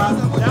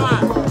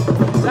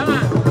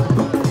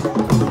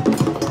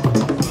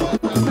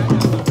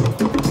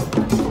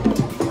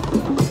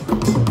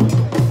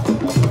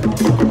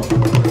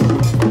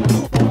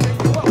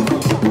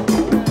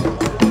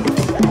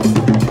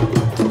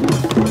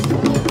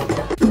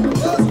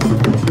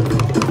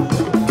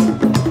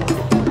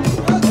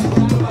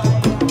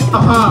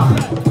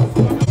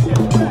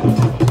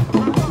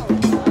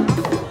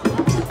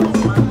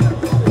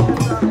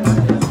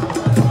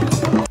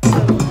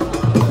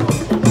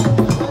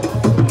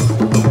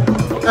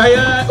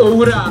Aya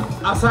owura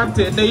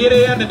asante na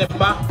yire ya ne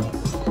mba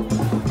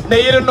na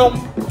yire nom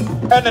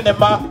ene ne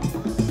mba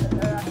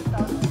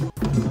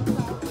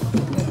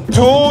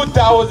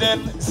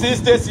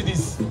 2060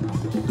 cities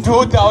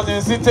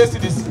 2060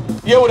 cities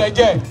ye wura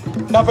je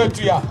na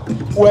fetua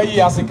we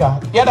yi asika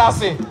ye da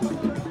se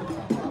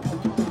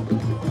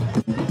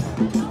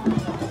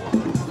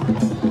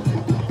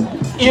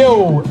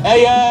yo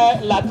aya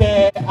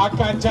late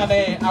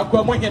akanchane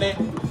akwamu hene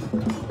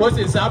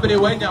Ose sabre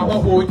wanya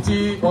hoho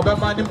ti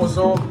obema ni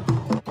muso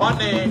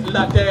one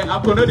late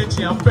akono ni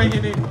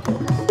chiampeni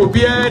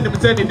obia ni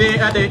mteni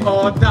de ade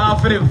ota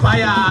free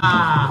fire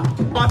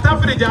ota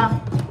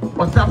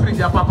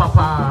frija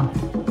papa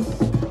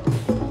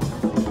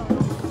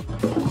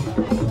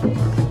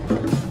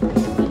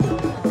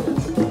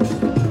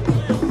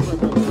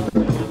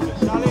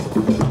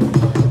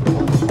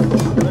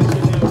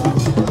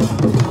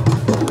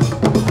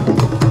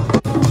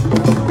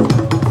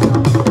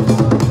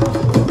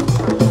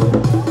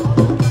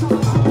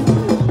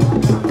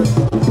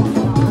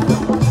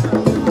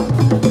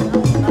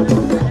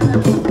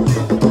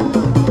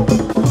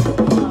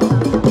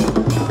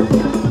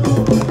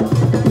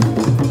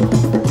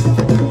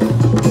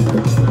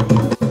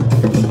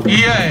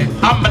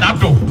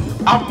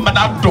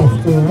Amanado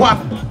one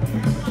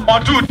or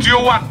 2 to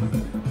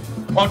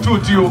 1 or 2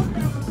 to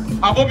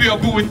Abobi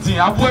Ogu with tea,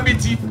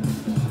 Abuabiti,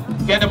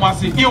 get the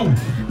massy, you,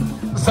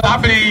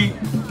 Sabri,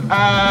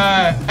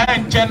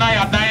 and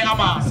Chennai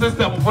Diama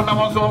system for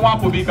Namazo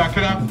Wabubi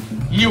Bakra,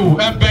 you,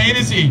 and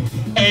Bainisi,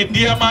 a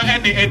Diama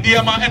and a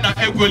Diama and a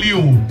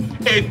Egoliu,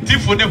 a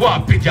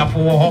Tifunewa Pija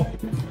for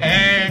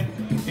a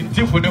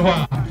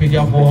Tifunewa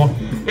Pija for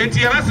a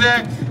Tiara,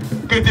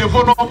 get the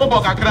phone of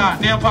Mobakra,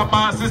 near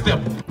Fama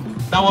system.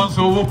 That was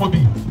so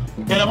Wobi.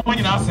 Get a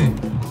money now, say.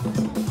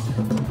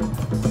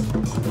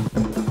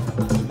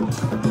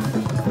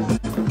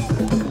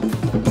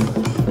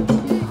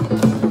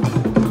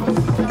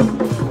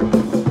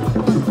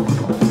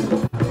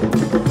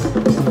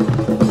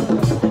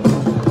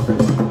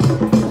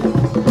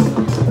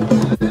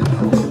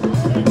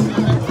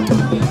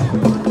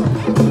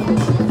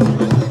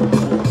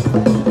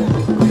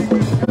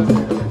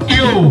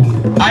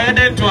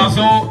 To us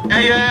all,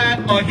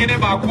 or Hine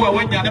Bakua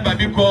when you never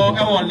be called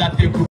or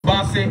Latte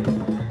Kubase,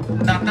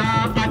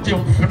 Nana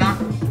Ajimfna,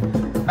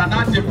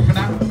 Nana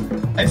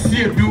Jimfna, I see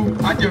you do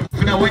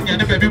Ajimfna when you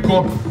never be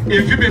called.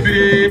 If you be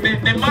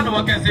the man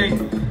who can say,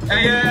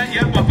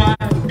 yeah, Papa,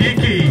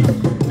 Diki,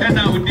 and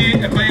I would be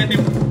a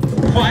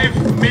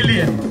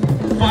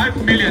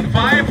 5 million,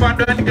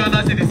 500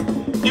 Ghana cities.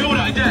 You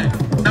are there,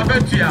 number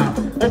 2,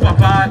 oh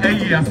Papa, a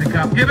year,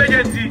 give a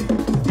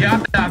yeti, yeah,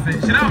 that's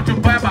it. She now to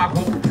buy back.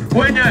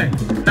 When you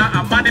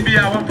now a money be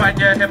our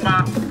fire,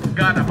 Emma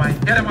Ghana, my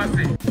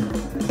Edamasi.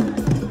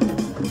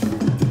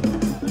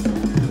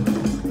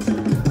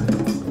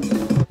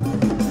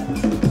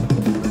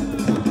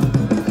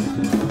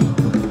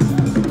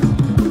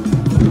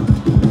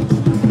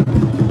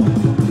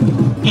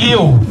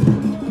 You.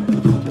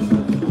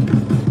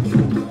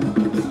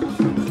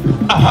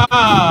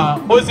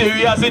 Aha, Ose,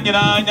 we are saying,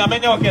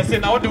 Yamania can say,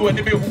 now do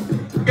any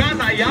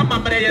Ghana,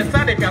 Yamma,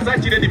 Sade,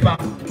 Kasachi, the Dipa.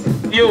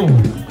 You.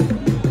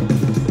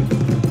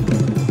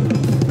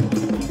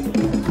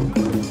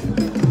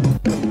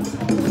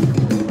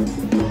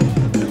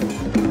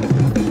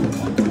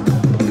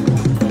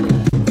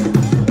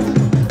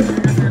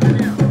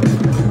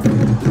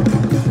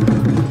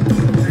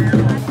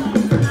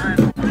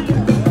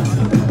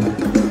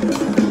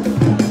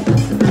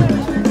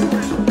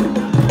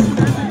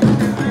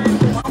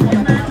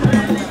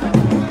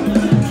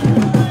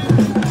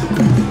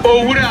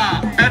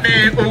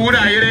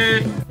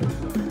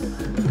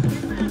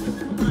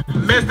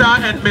 Mr.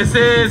 and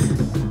Mrs.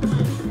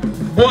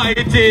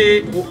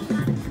 Boite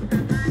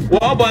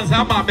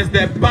Wabansama,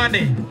 Mr.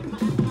 Bunny,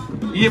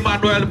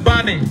 Emmanuel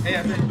Bunny,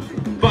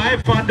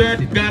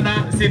 500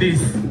 Ghana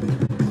cities.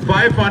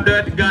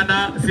 500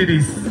 Ghana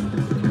cities.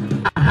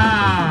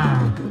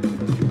 Aha.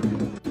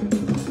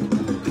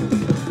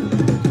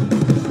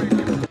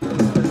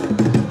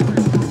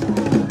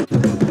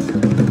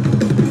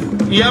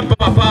 Yeah,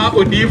 Papa,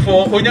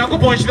 Odifo, Onyako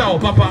Ponchla,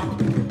 Papa.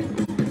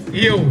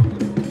 You.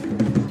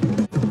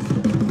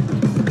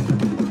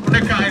 The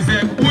guy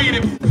said, we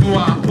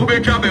will be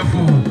traveling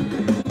fool.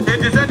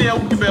 It is any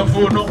of the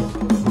fool, no,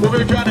 we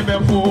will travel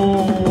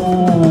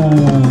fool.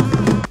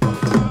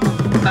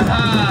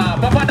 Aha,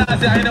 Papa,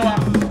 that's the I know.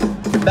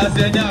 That's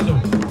the Yado.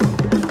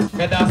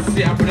 And that's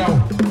the Abrow.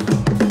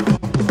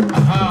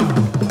 Aha.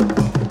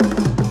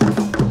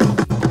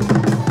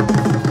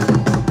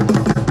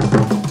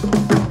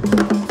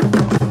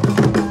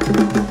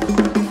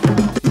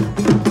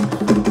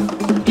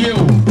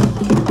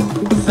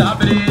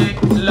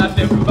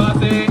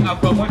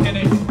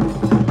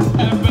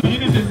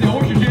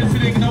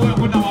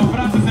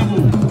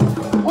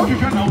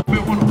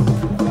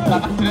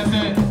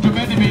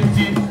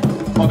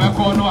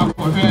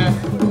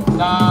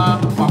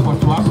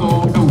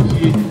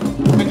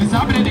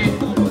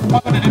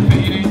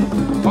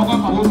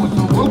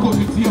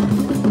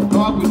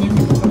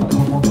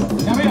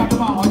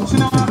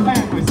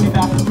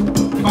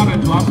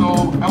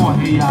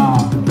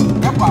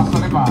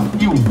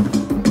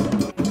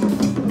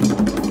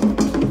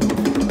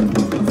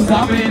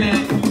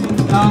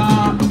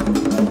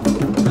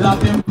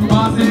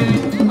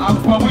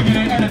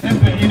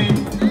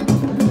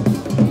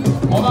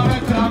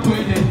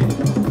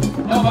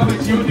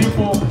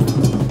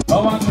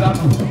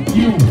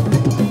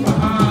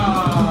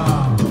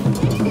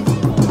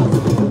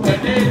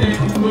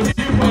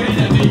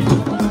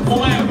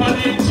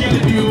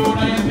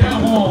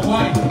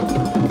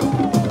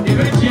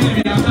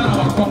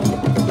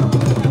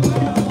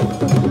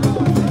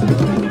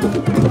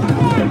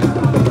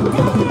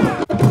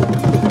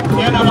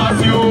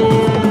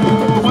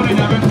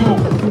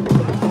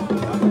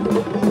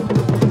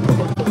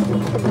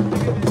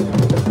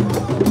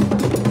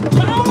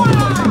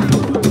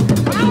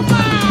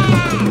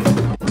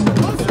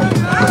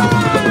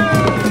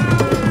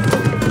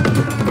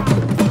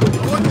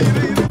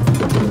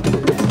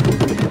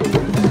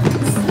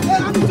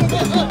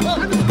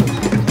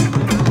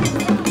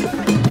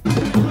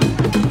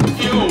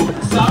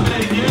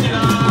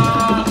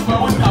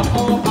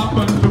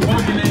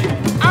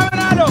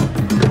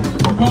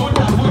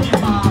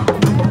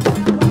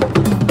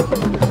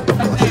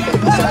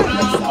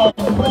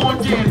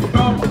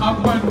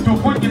 to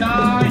put in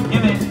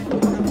it.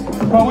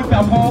 Kwa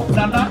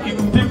nana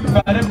intim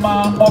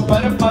barema o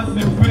barema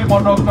simfiri mo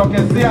doctor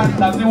kese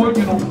andaze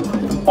wodwino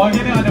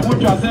oyene ade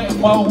wotwa se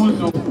mwa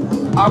wuzo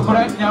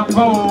akora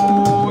nyamfa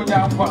o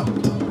nyamfa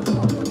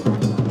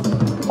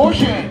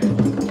oshe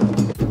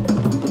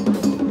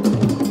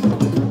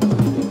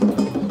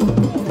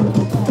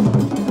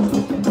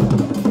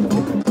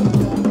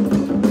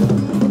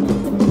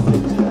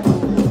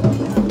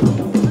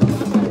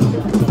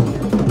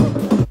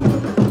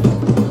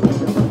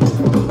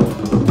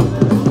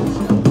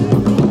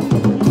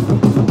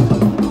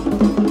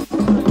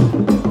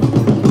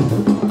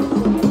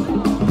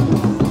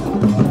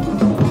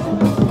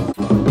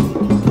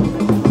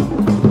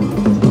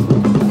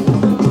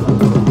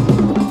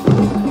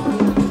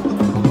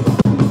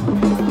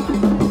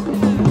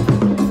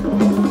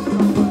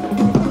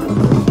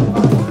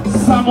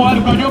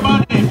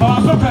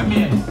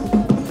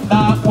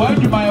na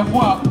waju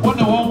mayefua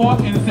wona wonwo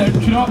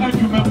insecure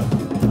adwuma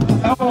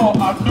ewo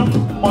adum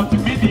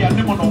multimedia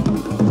nemono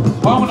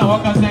wona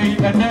waka say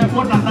ene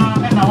wona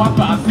na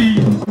waka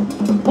asi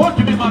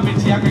wotumi ma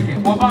beti akeke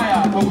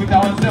wobaya woguta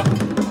wonsem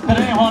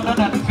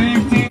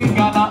 350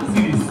 Ghana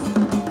cedis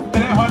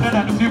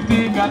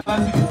 350 Ghana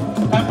cedis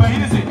and for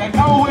him say e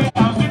kawo we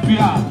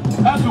asutua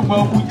asugba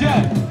kuje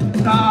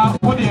na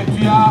wode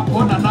atua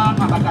wona na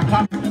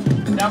akaka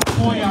ya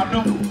ko ya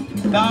dum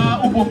na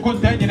ubongo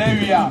tanyina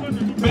wia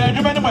be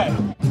adwuma ne mwe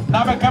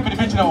na be ka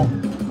me chira wo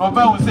no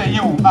ba wo say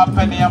yewu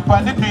apani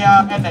ampa ne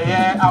nua ene ye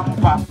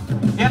ampa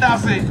ye da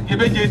se ye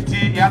beje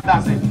ti ya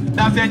da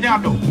se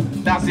enyado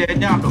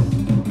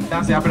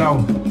da se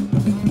abrawo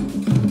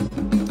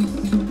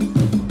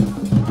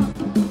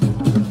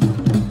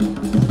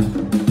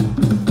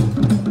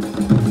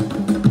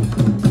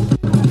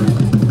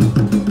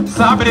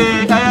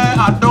sabre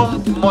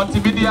adom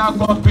multimedia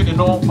company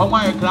no omo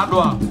e krado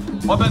a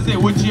obese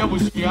wochi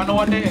abusua no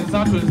wode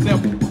ensato nsem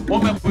o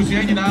me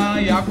abusua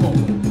nyina yakọ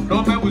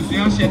no me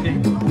abusua hyede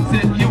se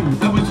yewu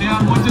abusua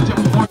ocheche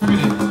mo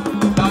twire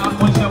da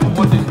mo hye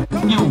mo de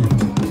yewu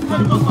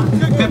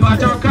the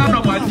bajo kan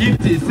no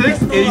magiti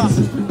 68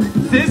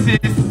 66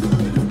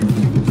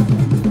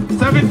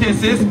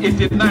 76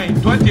 89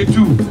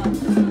 22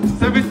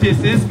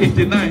 76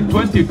 89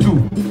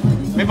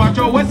 22 me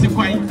bajo wasi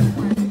kwan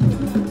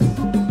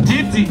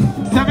GT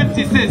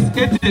 76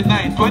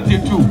 89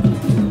 22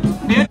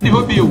 the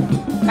hobby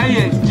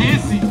aye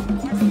GC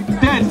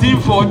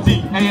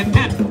 1314 aye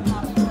 10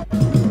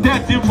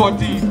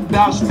 1314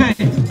 dash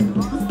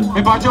 10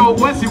 me bajo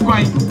wasi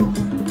kwai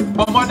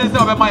bo mo de se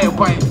obe ma ye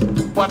kwai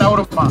wada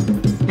uruma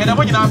ke da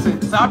mo nyina se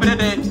sa bere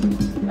de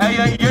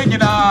aye ye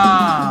nyina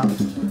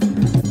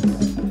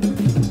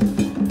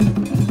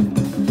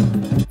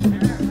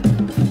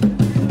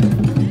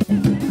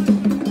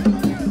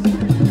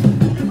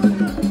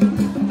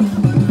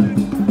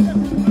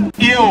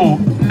yo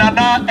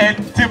nana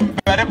entim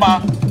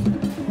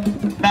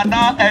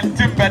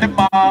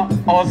berema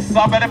o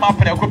saberema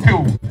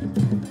preocupiu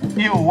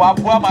yo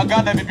wabua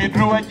magana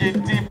bibidru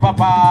ajenti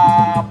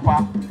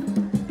papa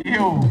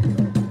yo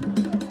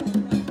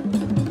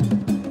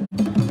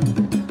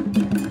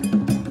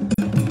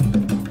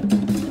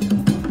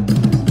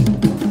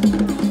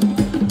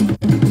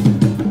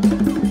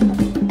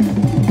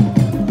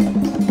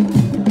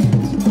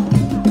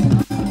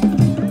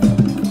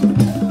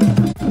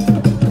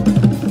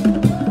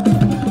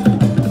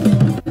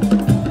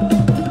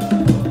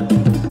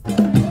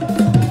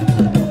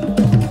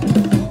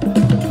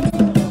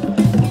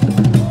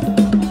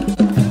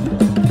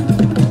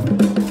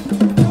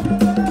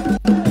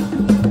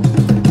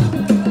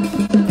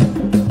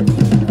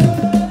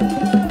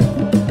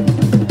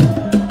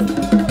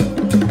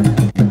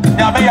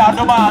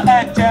Adoma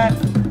enche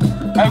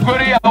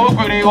egori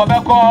awogori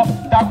obeko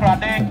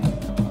dakrade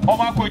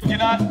oma ko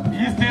jina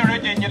Eastern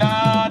region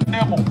jina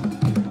nemo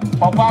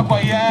papa ko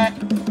ye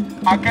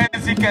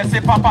akensi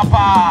kese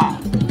papa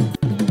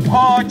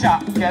koja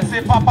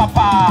kese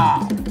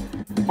papa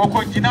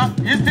boko jina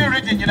Eastern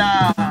region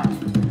jina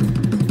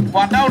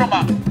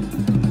wadauruma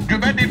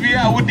dubedi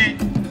bia wudi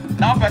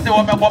na pese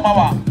wo me boma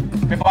wa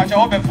me ba cha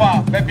wo be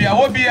fa be bia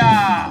wo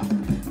bia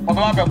wo be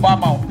ma be kwa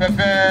ma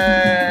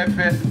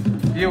fe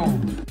yo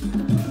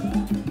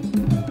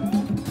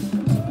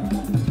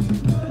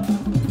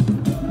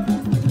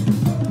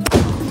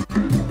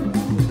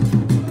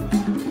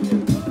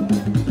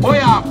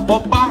oya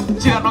boba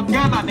chira no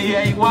Ghana ne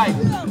ye wai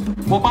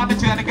boba ne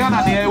chira ne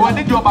Ghana ne ye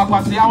wani jo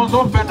bakwase ya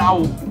hozo mfe na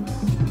wo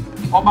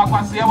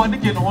obakwase ya wani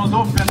je no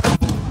hozo mfe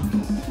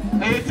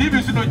na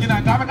TV su no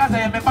jina ga beka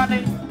say me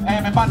bane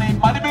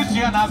mani be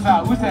sua na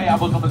sa wo say ya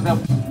bozo mse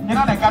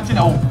ina na ka chi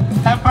na wo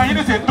empa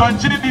yin say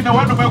tonchini di na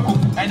wanu maku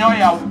enyo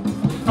ya wo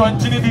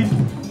tonchini di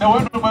na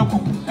wanu maku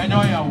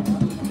enyo ya wo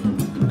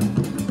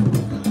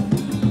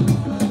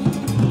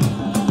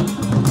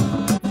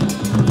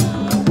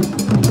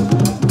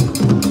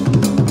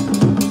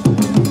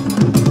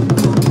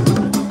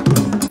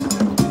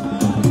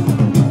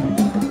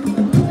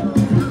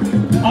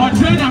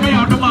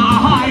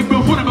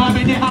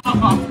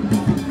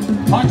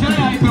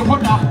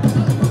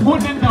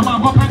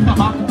Ajagurajah,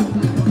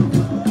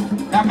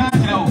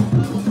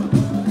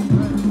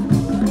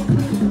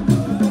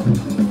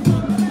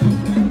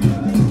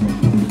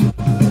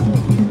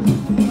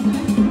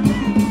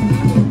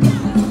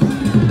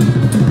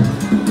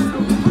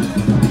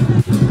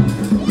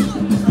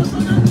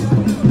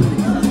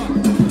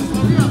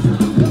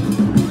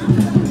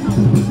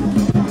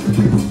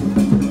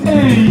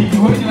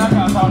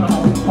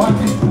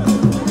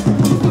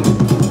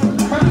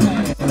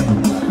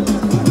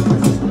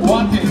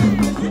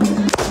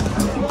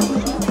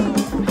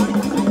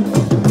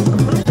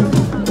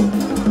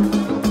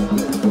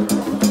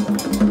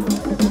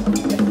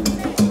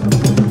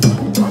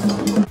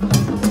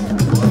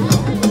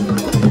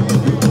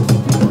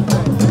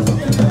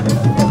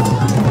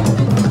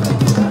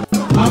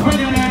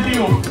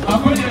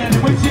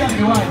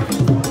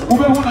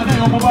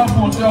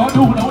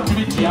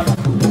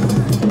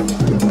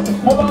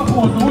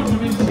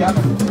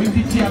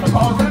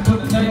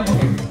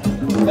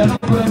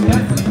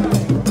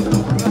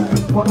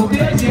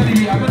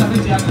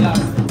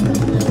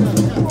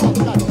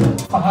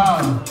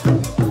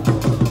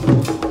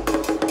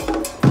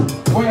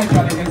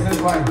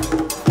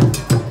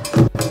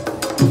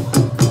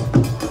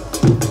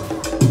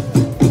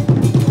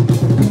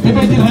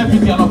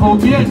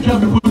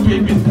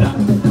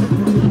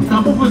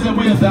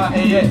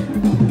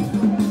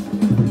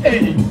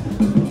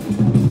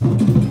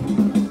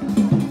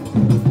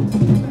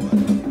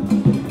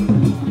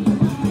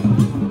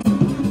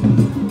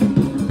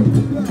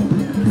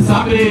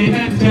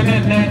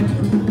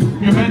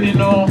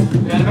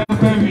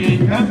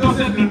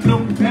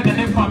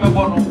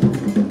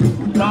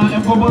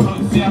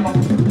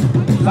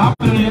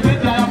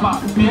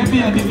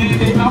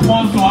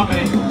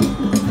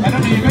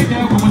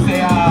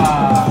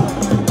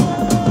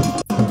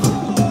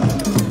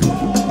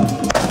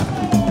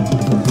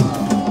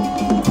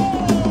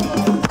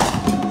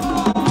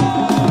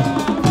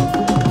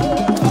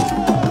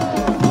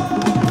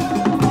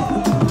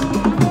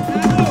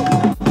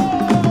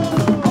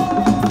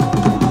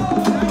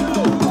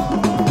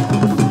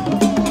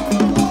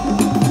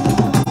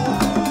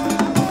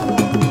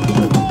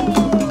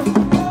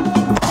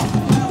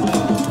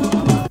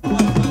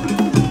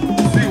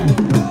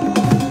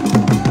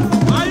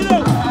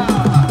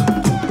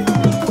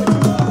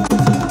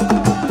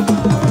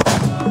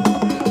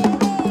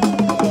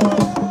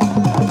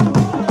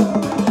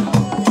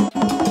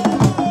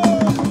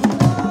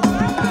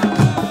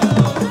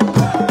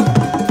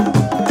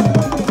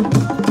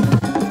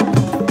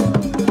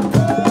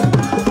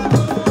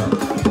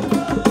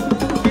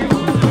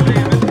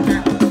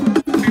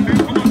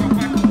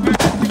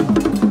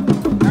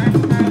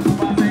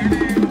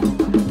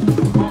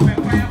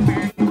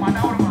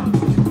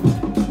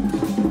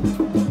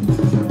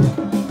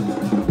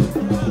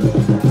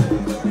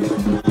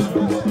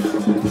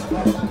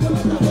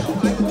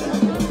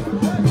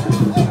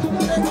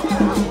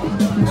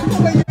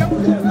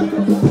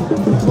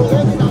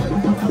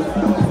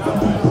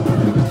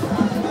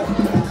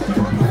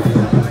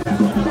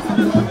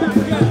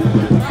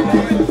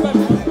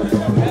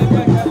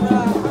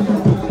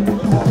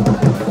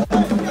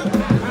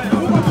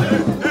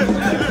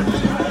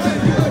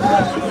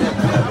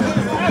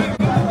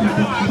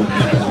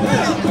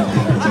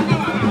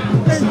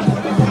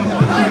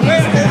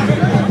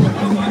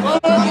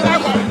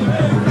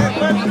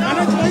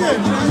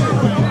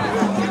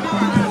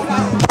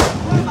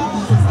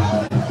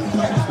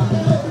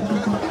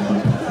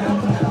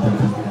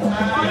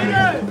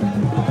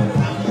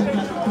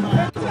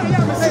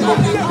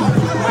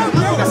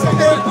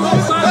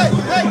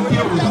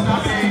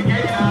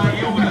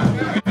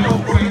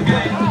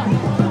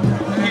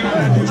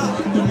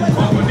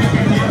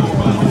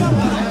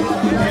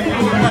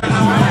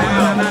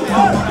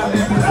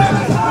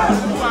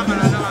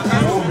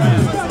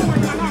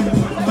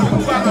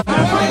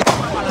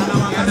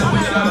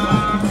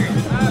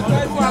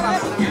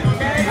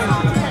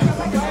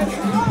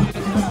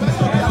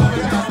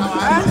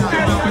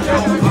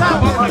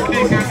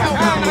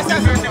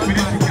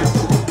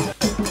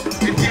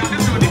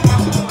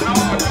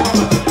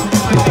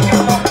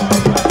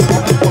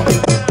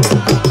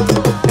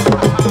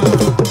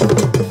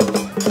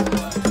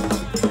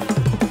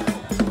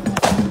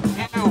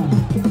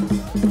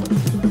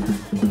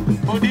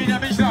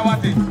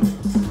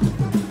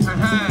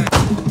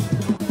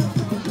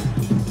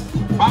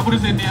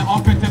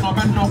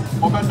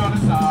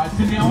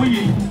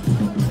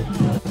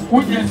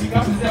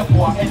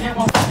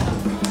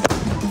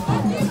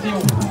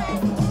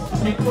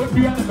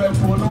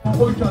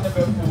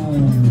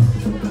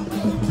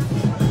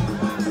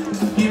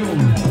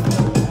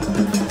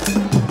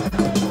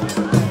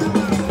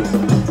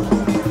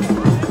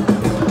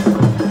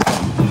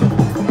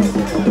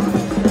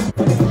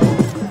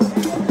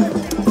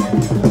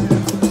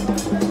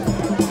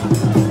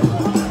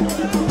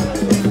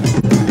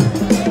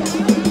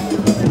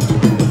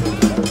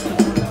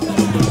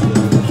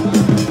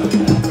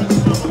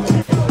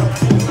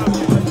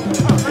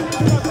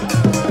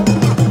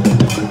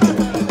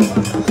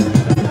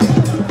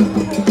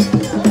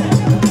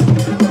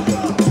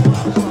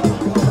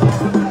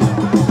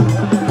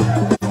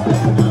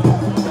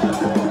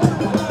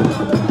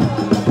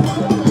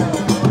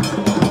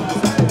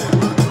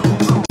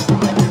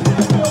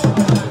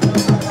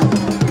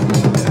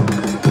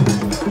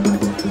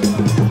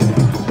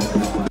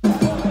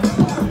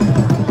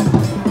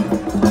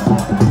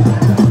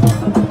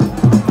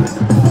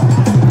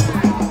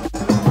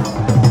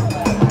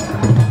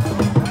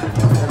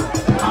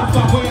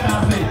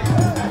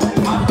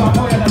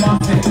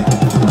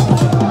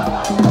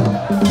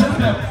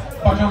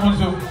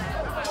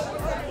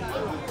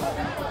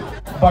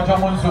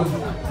 Bajamonso,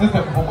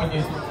 Sister Pimpong.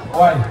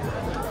 Why?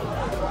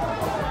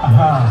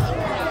 Aha.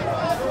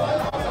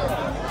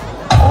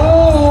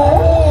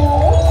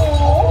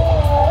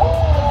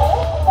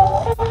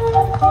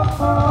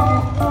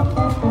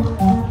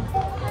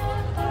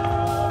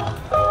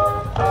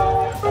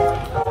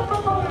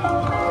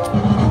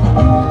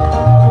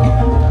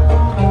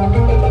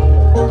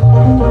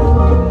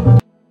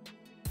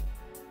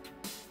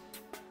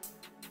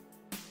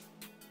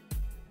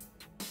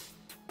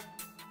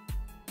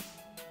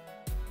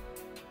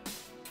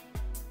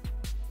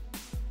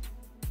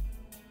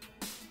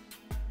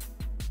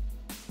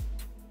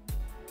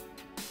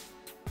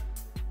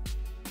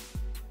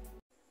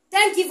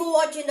 Thank you for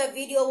watching the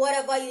video.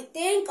 Whatever you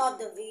think of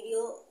the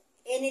video,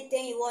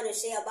 anything you want to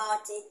say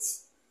about it,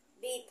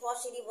 be it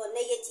positive or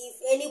negative,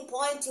 any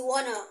point you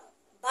want to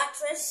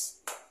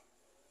buttress,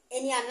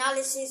 any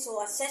analysis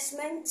or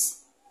assessment,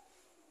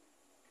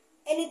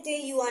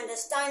 anything you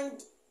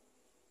understand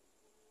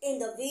in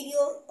the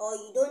video or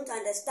you don't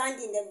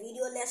understand in the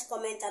video, let's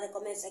comment at the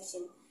comment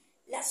section.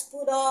 Let's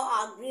put all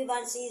our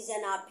grievances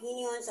and our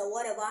opinions or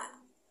whatever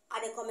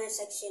at the comment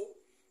section,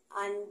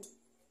 and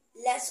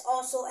let's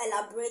also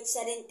elaborate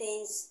certain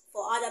things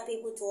for other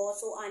people to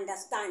also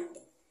understand,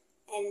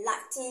 and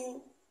lacking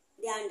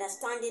the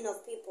understanding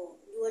of people.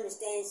 You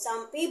understand?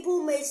 Some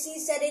people may see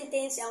certain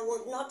things and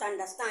would not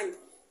understand.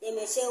 They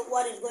may say,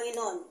 what is going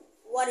on?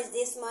 What is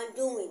this man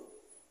doing?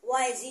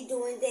 Why is he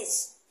doing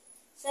this?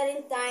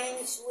 Certain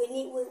times we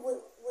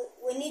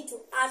need to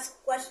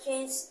ask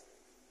questions,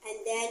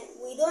 and then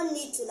we don't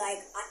need to like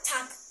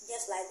attack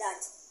just like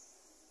that.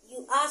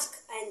 You ask,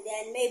 and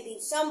then maybe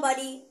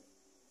somebody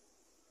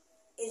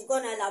is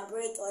going to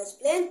elaborate or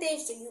explain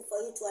things to you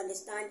for you to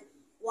understand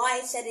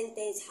why certain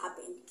things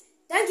happen.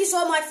 Thank you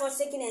so much for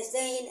sticking and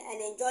staying and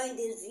enjoying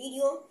this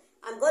video.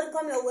 I'm going to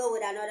come your way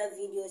with another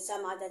video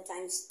some other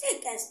time.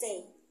 Stick and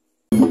stay.